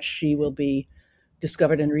she will be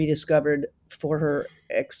discovered and rediscovered for her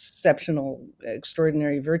exceptional,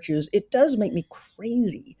 extraordinary virtues. It does make me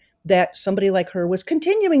crazy that somebody like her was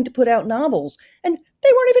continuing to put out novels, and they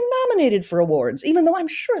weren't even nominated for awards, even though I'm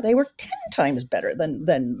sure they were 10 times better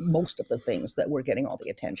than most of the things that were getting all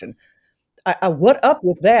the attention. What up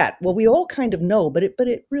with that? Well, we all kind of know, but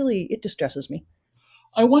it really distresses me.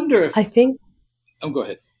 I wonder if I think. Oh, go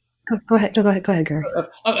ahead. Go ahead, Gary.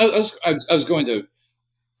 I was going to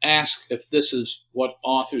ask if this is what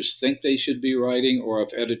authors think they should be writing, or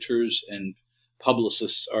if editors and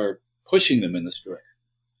publicists are pushing them in this direction.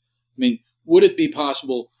 I mean, would it be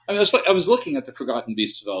possible? I mean, I was looking at The Forgotten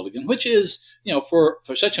Beasts of Eldigan, which is, for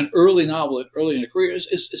such an early novel, early in a career,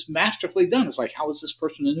 is masterfully done. It's like, how is this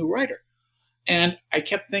person a new writer? And I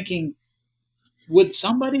kept thinking, would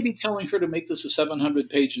somebody be telling her to make this a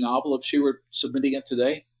 700-page novel if she were submitting it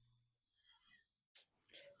today?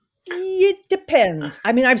 It depends.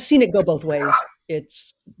 I mean, I've seen it go both ways.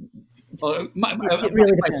 Well, my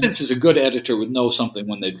depends. sense is a good editor would know something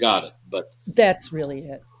when they've got it, but that's really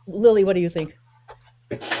it. Lily, what do you think?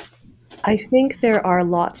 I think there are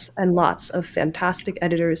lots and lots of fantastic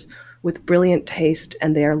editors with brilliant taste,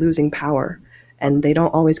 and they are losing power, and they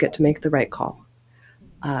don't always get to make the right call.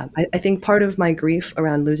 I think part of my grief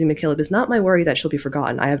around losing McKillip is not my worry that she'll be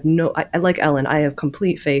forgotten. I like Ellen, I have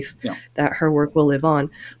complete faith that her work will live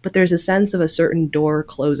on, but there's a sense of a certain door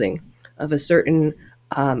closing, of a certain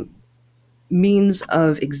means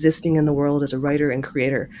of existing in the world as a writer and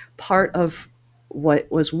creator. Part of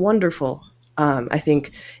what was wonderful, I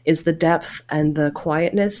think, is the depth and the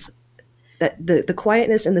quietness, that the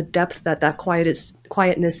quietness and the depth that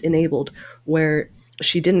quietness enabled, where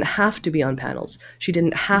she didn't have to be on panels. She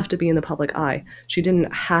didn't have to be in the public eye. She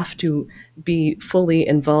didn't have to be fully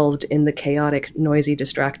involved in the chaotic, noisy,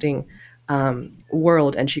 distracting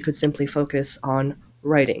world, and she could simply focus on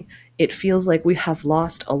writing. It feels like we have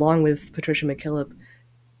lost, along with Patricia McKillip,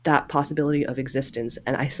 that possibility of existence,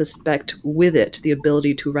 and I suspect with it the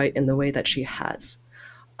ability to write in the way that she has.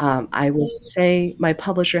 I will say my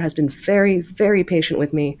publisher has been very, very patient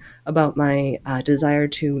with me about my desire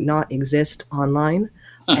to not exist online.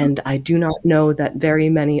 And I do not know that very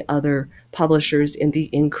many other publishers in the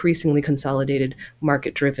increasingly consolidated,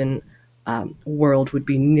 market-driven world would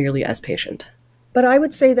be nearly as patient. But I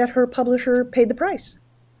would say that her publisher paid the price.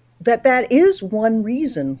 That is one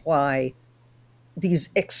reason why these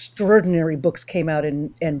extraordinary books came out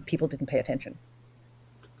and people didn't pay attention.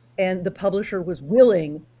 And the publisher was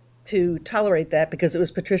willing to tolerate that because it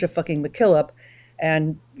was Patricia fucking McKillip,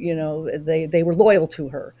 and they were loyal to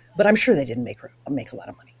her. But I'm sure they didn't make a lot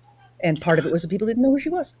of money, and part of it was the people didn't know who she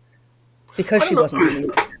was because she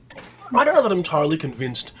wasn't. I don't know that I'm entirely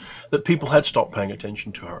convinced that people had stopped paying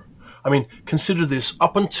attention to her. I mean, consider this: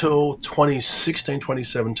 up until 2016,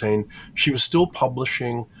 2017, she was still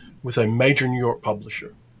publishing with a major New York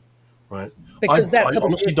publisher, right? Because that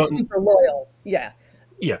publisher is super loyal. Yeah.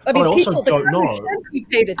 Yeah, I mean, I also don't know. We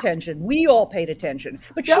paid attention. We all paid attention,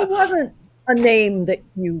 but she wasn't a name that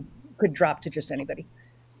you could drop to just anybody.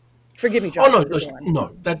 Forgive me, John.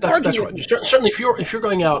 No, that's right. Certainly, if you're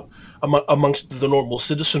going out amongst the normal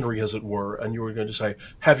citizenry, as it were, and you were going to say,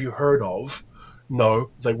 "Have you heard of?"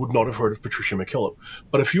 No, they would not have heard of Patricia McKillip.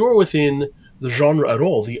 But if you were within the genre at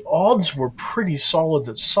all, the odds were pretty solid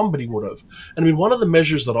that somebody would have. And I mean, one of the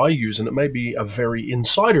measures that I use, and it may be a very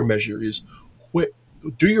insider measure, is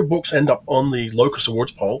do your books end up on the Locus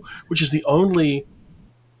Awards poll, which is the only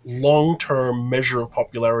long-term measure of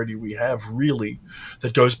popularity we have, really,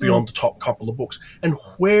 that goes beyond the top couple of books. And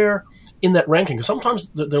where in that ranking, because sometimes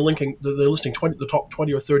they're listing the top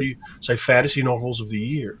 20 or 30, say, fantasy novels of the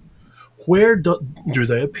year. Where do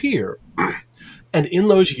they appear? And in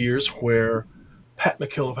those years where Pat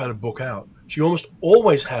McKillip had a book out, she almost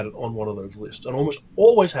always had it on one of those lists, and almost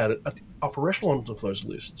always had it at the upper echelon of those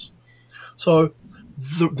lists. So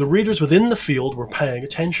the readers within the field were paying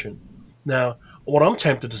attention. Now, what I'm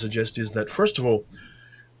tempted to suggest is that, first of all,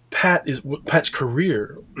 Pat's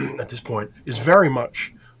career at this point is very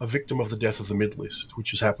much a victim of the death of the mid-list,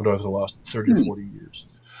 which has happened over the last 30 or 40 years.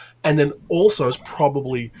 And then also is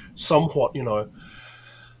probably somewhat,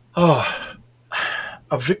 a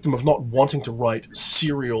victim of not wanting to write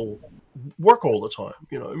serial work all the time.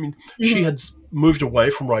 She had moved away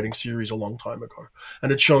from writing series a long time ago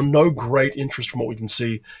and had shown no great interest from what we can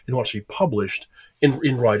see in what she published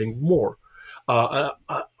in writing more. I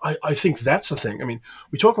think that's the thing. I mean,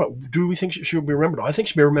 we talk about, do we think she will be remembered? I think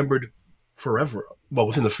she'll be remembered forever, well,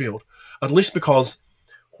 within the field, at least because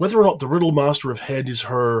whether or not The Riddle Master of Head is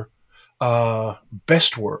her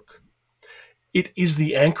best work, it is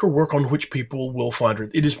the anchor work on which people will find her.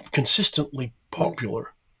 It is consistently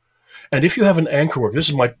popular. And if you have an anchor work, this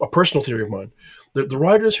is a personal theory of mine, the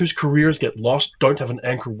writers whose careers get lost don't have an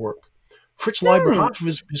anchor work. Fritz Leiber, half of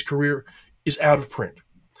his career is out of print.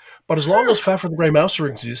 But as long as Fafhrd the Grey Mouser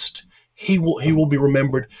exists, he will be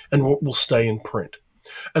remembered and will stay in print.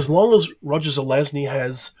 As long as Roger Zelazny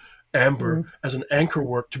has Amber as an anchor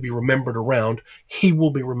work to be remembered around, he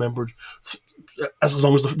will be remembered as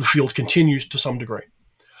long as the field continues to some degree.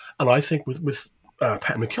 And I think with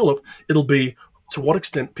Pat McKillip, it'll be to what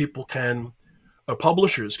extent people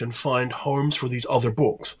publishers can find homes for these other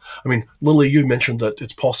books. I mean, Lily, you mentioned that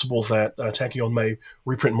it's possible that Tachyon may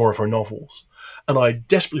reprint more of her novels. And I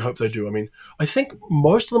desperately hope they do. I mean, I think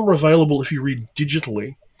most of them are available if you read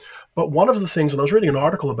digitally. But one of the things, and I was reading an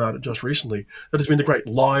article about it just recently, that has been the great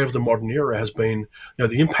lie of the modern era has been,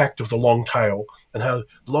 the impact of the long tail and how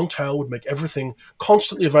the long tail would make everything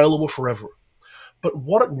constantly available forever. But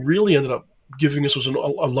what it really ended up giving us was a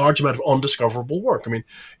large amount of undiscoverable work. I mean,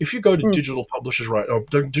 if you go to digital publishers, right, or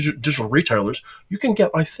digital retailers, you can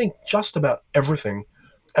get, I think, just about everything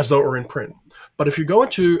as though it were in print. But if you go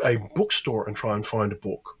into a bookstore and try and find a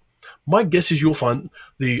book, my guess is you'll find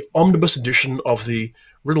the omnibus edition of the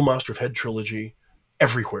Riddle Master of Head trilogy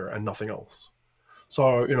everywhere and nothing else. So,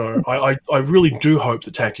 I really do hope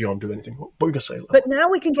that Tachyon do anything. What were you going to say, Len? But now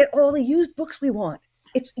we can get all the used books we want.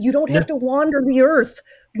 You don't have to wander the earth,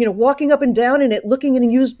 walking up and down in it, looking in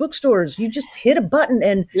used bookstores. You just hit a button,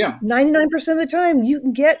 and 99% of the time you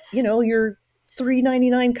can get, your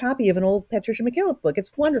 $3.99 copy of an old Patricia McKillip book.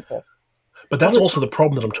 It's wonderful. But that's also the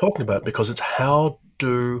problem that I'm talking about, because it's how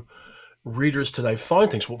do readers today find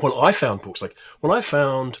things? When I found books, like when I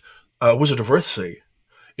found Wizard of Earthsea,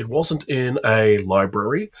 it wasn't in a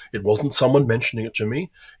library. It wasn't someone mentioning it to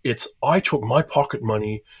me. I took my pocket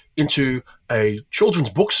money into a children's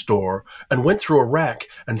bookstore and went through a rack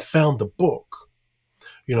and found the book.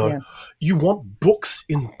 You want books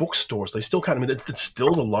in bookstores. They still can't. I mean, it's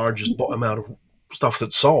still the largest amount of stuff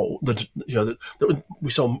that's sold. That we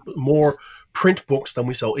sell more print books than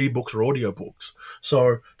we sell ebooks or audiobooks.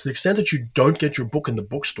 So to the extent that you don't get your book in the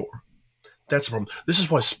bookstore, that's the problem. This is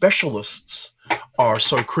why specialists are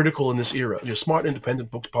so critical in this era. Smart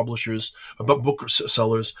independent book publishers, book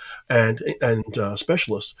sellers, and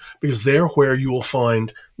specialists, because they're where you will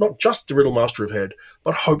find not just the Riddle Master of Head,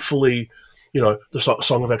 but hopefully, the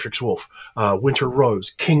Song of Atrix Wolf, Winter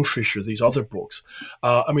Rose, Kingfisher, these other books.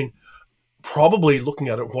 Probably looking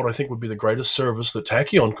at it, what I think would be the greatest service that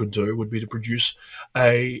Tachyon could do would be to produce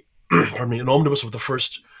an omnibus of the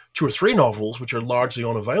first 2 or 3 novels, which are largely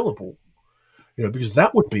unavailable. Because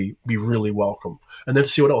that would be really welcome. And then to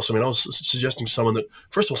see what else. I was suggesting to someone that,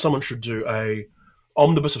 first of all, someone should do a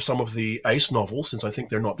omnibus of some of the Ace novels, since I think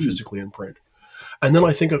they're not physically in print. And then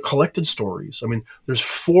I think of collected stories. There's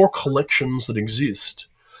 4 collections that exist,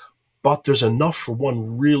 but there's enough for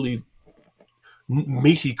one really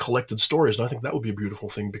meaty collected stories. And I think that would be a beautiful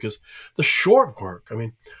thing, because the short work,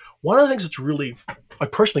 one of the things I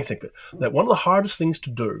personally think that one of the hardest things to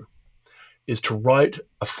do is to write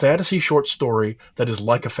a fantasy short story that is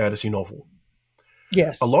like a fantasy novel.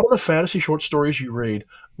 Yes. A lot of the fantasy short stories you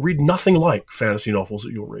read nothing like fantasy novels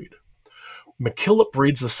that you'll read. McKillip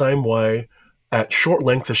reads the same way at short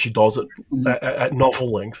length as she does it at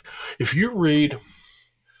novel length. If you read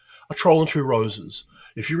A Troll and Two Roses,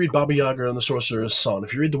 if you read Baba Yaga and the Sorcerer's Son,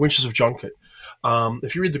 if you read The Winches of Junket,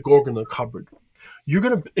 if you read The Gorgon in the Cupboard, you're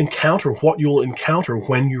going to encounter what you'll encounter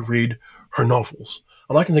when you read her novels.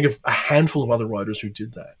 And I can think of a handful of other writers who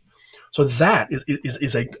did that. So that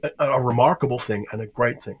is a remarkable thing and a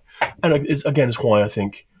great thing. And is why I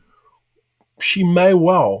think she may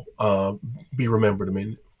well be remembered,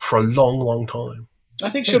 for a long, long time. I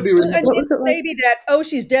think she'll be remembered. Maybe that,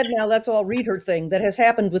 she's dead now, that's all, read her thing that has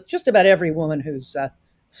happened with just about every woman who's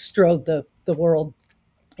strode the world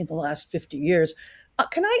in the last 50 years.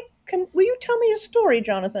 Will you tell me a story,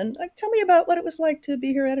 Jonathan? Tell me about what it was like to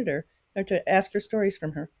be her editor, or to ask for stories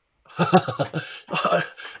from her.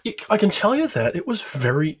 I can tell you that it was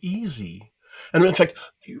very easy. And in fact,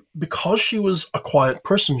 because she was a quiet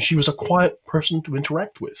person, she was a quiet person to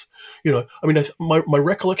interact with. My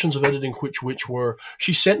recollections of editing which were,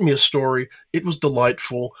 she sent me a story, it was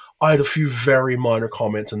delightful, I had a few very minor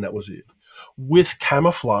comments, and that was it. With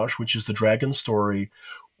Camouflage, which is the dragon story,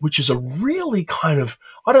 which is a really kind of,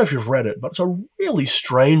 I don't know if you've read it, but it's a really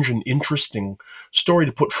strange and interesting story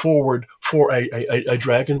to put forward for a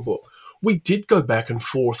dragon book. We did go back and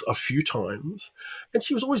forth a few times, and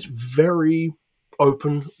she was always very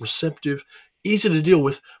open, receptive, easy to deal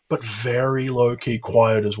with, but very low-key,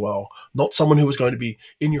 quiet as well. Not someone who was going to be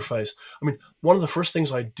in your face. One of the first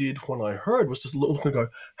things I did when I heard was just look and go,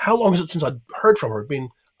 how long is it since I'd heard from her? It'd been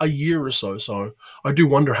a year or so, so I do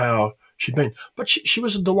wonder how she'd been. But she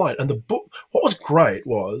was a delight. And the book, what was great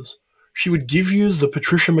was she would give you the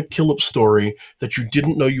Patricia McKillip story that you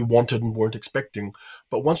didn't know you wanted and weren't expecting.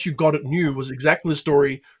 But once you got it, knew was exactly the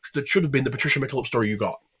story that should have been the Patricia McKillip story you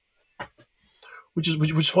got. Which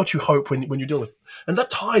is what you hope when you're dealing with. And that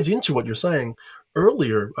ties into what you're saying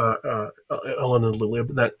earlier, Ellen and Lilia,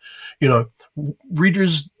 that,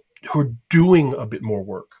 readers who are doing a bit more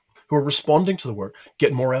work, who are responding to the work,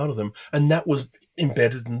 get more out of them. And that was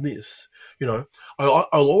embedded in this. I'll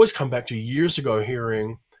always come back to years ago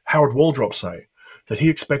hearing Howard Waldrop say that he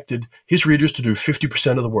expected his readers to do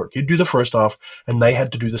 50% of the work. He'd do the first half, and they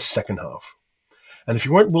had to do the second half. And if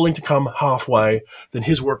you weren't willing to come halfway, then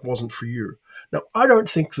his work wasn't for you. Now, I don't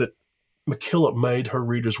think that McKillip made her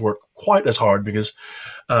readers work quite as hard, because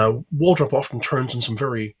Waldrop often turns in some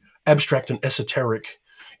very abstract and esoteric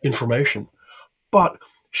information. But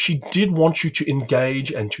she did want you to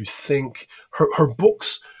engage and to think. Her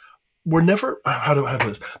books were never, how do I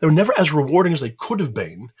put this? They were never as rewarding as they could have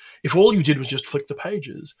been if all you did was just flick the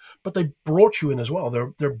pages. But they brought you in as well.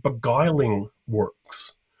 They're beguiling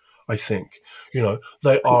works, I think.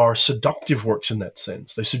 They are seductive works in that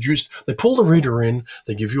sense. They pull the reader in,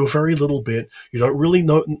 they give you a very little bit. You don't really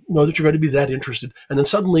know that you're going to be that interested. And then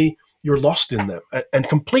suddenly you're lost in them and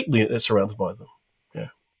completely surrounded by them. Yeah.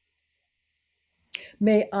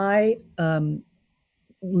 May I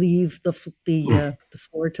leave the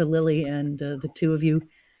floor to Lily and the two of you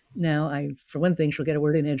now? For one thing, she'll get a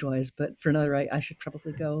word in edgewise, but for another, I should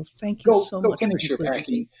probably go. Thank you so much. Go finish your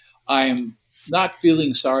packing. I am not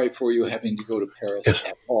feeling sorry for you having to go to Paris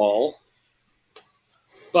at all.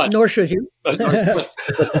 But nor should you. but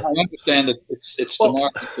I understand that it's tomorrow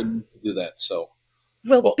to do that. So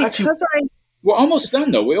well because we're almost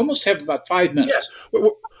done though. We almost have about 5 minutes. Yeah,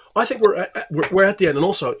 I think we're at the end, and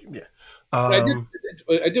also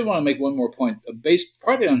I did want to make one more point, based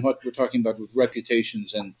partly on what we're talking about with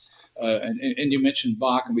reputations, and you mentioned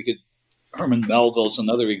Bach, and Herman Melville's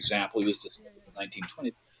another example. He was discovered in the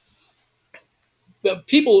 1920s. But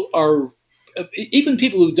even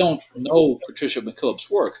people who don't know Patricia McKillip's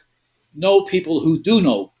work know people who do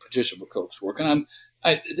know Patricia McKillip's work, and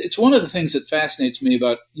it's one of the things that fascinates me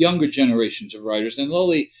about younger generations of writers. And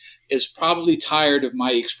Lily is probably tired of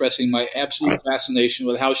my expressing my absolute fascination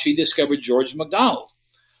with how she discovered George MacDonald.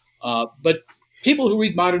 But people who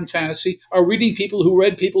read modern fantasy are reading people who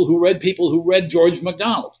read people who read people who read George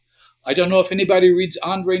MacDonald. I don't know if anybody reads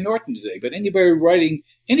Andre Norton today, but anybody writing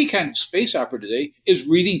any kind of space opera today is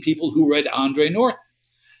reading people who read Andre Norton.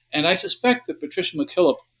 And I suspect that Patricia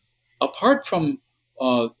McKillip, apart from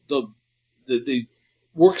the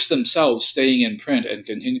works themselves staying in print and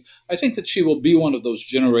continue, I think that she will be one of those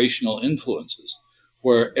generational influences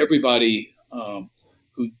where everybody, a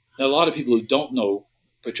lot of people who don't know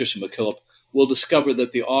Patricia McKillip will discover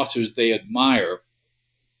that the authors they admire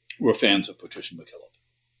were fans of Patricia McKillip.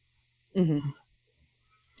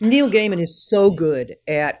 Mm-hmm. Neil Gaiman is so good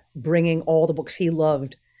at bringing all the books he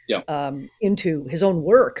loved into his own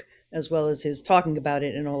work, as well as his talking about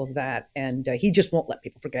it and all of that. And he just won't let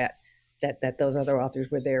people forget that those other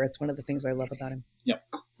authors were there. It's one of the things I love about him. Yeah.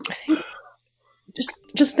 I think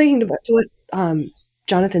just thinking about what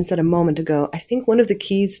Jonathan said a moment ago, I think one of the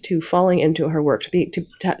keys to falling into her work,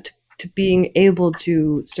 to being able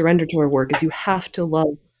to surrender to her work, is you have to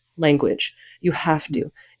love language. You have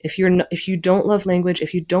to. If you don't love language,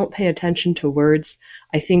 if you don't pay attention to words,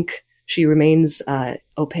 I think she remains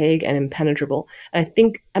opaque and impenetrable. And I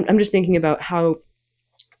think I'm just thinking about how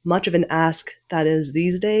much of an ask that is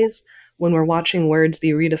these days when we're watching words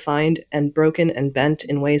be redefined and broken and bent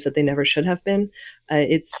in ways that they never should have been.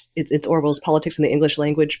 It's Orwell's Politics in the English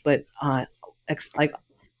Language, but like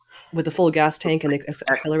with the full gas tank and the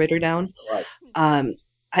accelerator down. Right.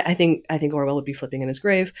 I think Orwell would be flipping in his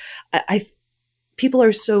grave. People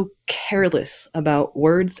are so careless about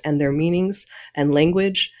words and their meanings and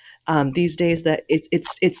language these days that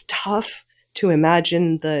it's tough to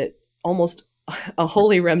imagine that almost a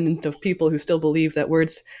holy remnant of people who still believe that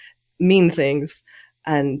words mean things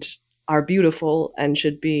and are beautiful and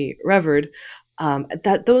should be revered. I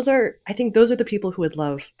think those are the people who would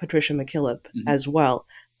love Patricia McKillip as well.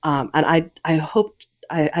 And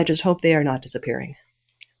I just hope they are not disappearing.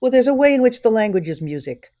 Well, there's a way in which the language is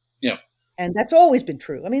music. Yeah. And that's always been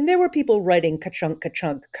true. I mean, there were people writing ka-chunk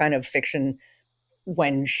kind of fiction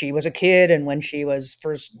when she was a kid and when she was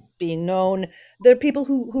first being known. There are people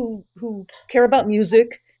who care about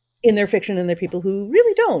music in their fiction, and there are people who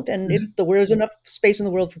really don't. And if there's enough space in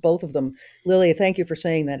the world for both of them. Lily, thank you for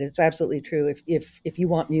saying that. It's absolutely true. If you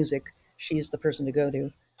want music, she's the person to go to.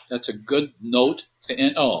 That's a good note to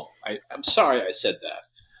end. Oh, I'm sorry I said that.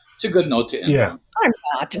 It's a good note to end. Yeah. I'm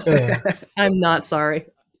not. I'm not sorry.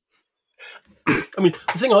 I mean,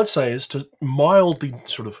 the thing I'd say is to mildly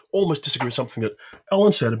sort of almost disagree with something that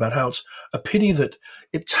Ellen said about how it's a pity that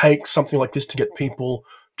it takes something like this to get people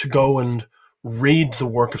to go and read the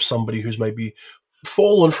work of somebody who's maybe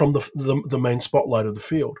fallen from the main spotlight of the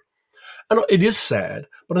field. And it is sad,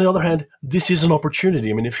 but on the other hand, this is an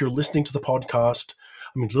opportunity. I mean, if you're listening to the podcast,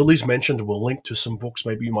 I mean, Lily's mentioned, we'll link to some books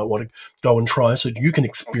maybe you might want to go and try so you can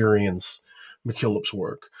experience McKillip's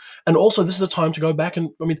work. And also, this is a time to go back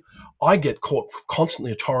and, I mean, I get caught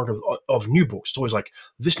constantly a torrent of new books. It's always like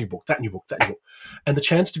this new book, that new book, that new book. And the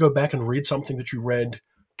chance to go back and read something that you read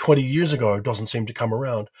 20 years ago doesn't seem to come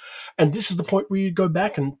around. And this is the point where you go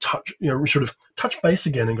back and touch base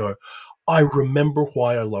again and go, I remember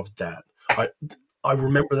why I loved that. I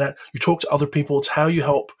remember that. You talk to other people. It's how you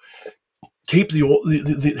help keep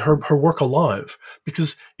her work alive,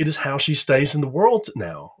 because it is how she stays in the world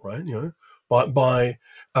now, right? By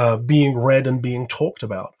being read and being talked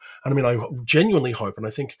about. And I mean, I genuinely hope, and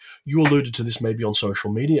I think you alluded to this maybe on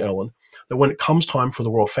social media, Ellen, that when it comes time for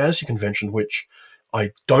the World Fantasy Convention, which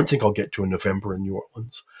I don't think I'll get to in November in New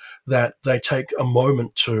Orleans, that they take a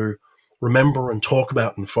moment to remember and talk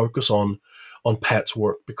about and focus on Pat's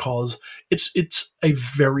work, because it's a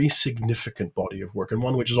very significant body of work, and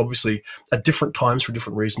one which is obviously at different times for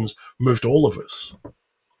different reasons moved all of us.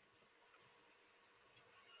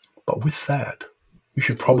 But with that, we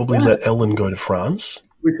should probably let Ellen go to France.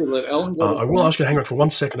 We should let Ellen go to France. I will ask you to hang on for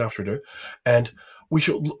 1 second after we do, and we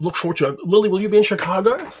should look forward to it. Lily, will you be in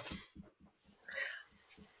Chicago?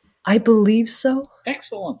 I believe so.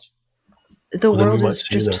 Excellent. The world is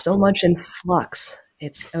just so much in flux.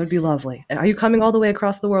 It would be lovely. Are you coming all the way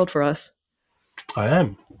across the world for us? I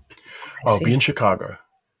am. I'll be in Chicago.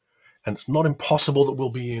 And it's not impossible that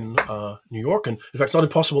we'll be in New York. And in fact, it's not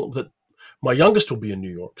impossible that my youngest will be in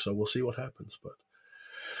New York. So we'll see what happens. But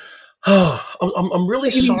I'm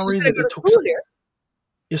really sorry that it took so...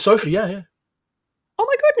 Yeah, Sophie, yeah. Oh,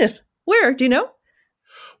 my goodness. Where? Do you know?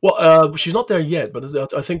 Well, she's not there yet,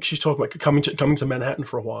 but I think she's talking about coming to Manhattan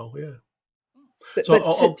for a while, yeah. But to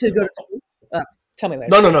go to school? Tell me later.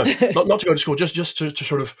 No, not to go to school. Just to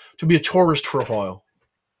sort of to be a tourist for a while.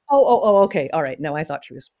 Oh, okay, all right. No, I thought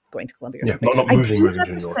she was going to Columbia. Yeah, not moving to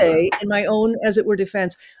New York. Say, in my own, as it were,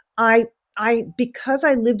 defense, I because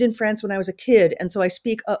I lived in France when I was a kid, and so I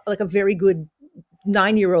speak like a very good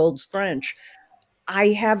 9-year-old's French. I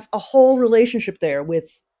have a whole relationship there with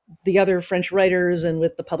the other French writers and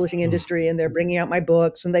with the publishing industry, and they're bringing out my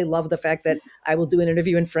books, and they love the fact that I will do an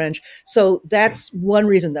interview in French. So that's one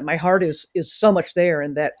reason that my heart is so much there,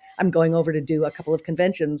 and that I'm going over to do a couple of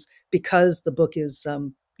conventions, because the book is,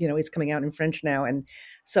 it's coming out in French now. And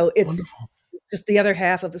so it's wonderful. Just the other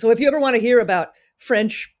half of it. So if you ever want to hear about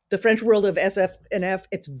the French world of SF and F,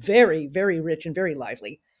 it's very, very rich and very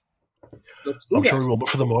lively. I'm sure we will. But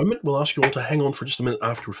for the moment, we'll ask you all to hang on for just a minute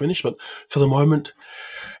after we're finished. But for the moment,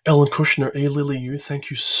 Ellen Kushner, Lily Yu, thank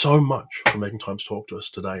you so much for making time to talk to us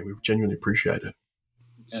today. We genuinely appreciate it.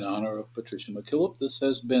 In honor of Patricia McKillip, this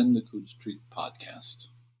has been the Coode Street Podcast.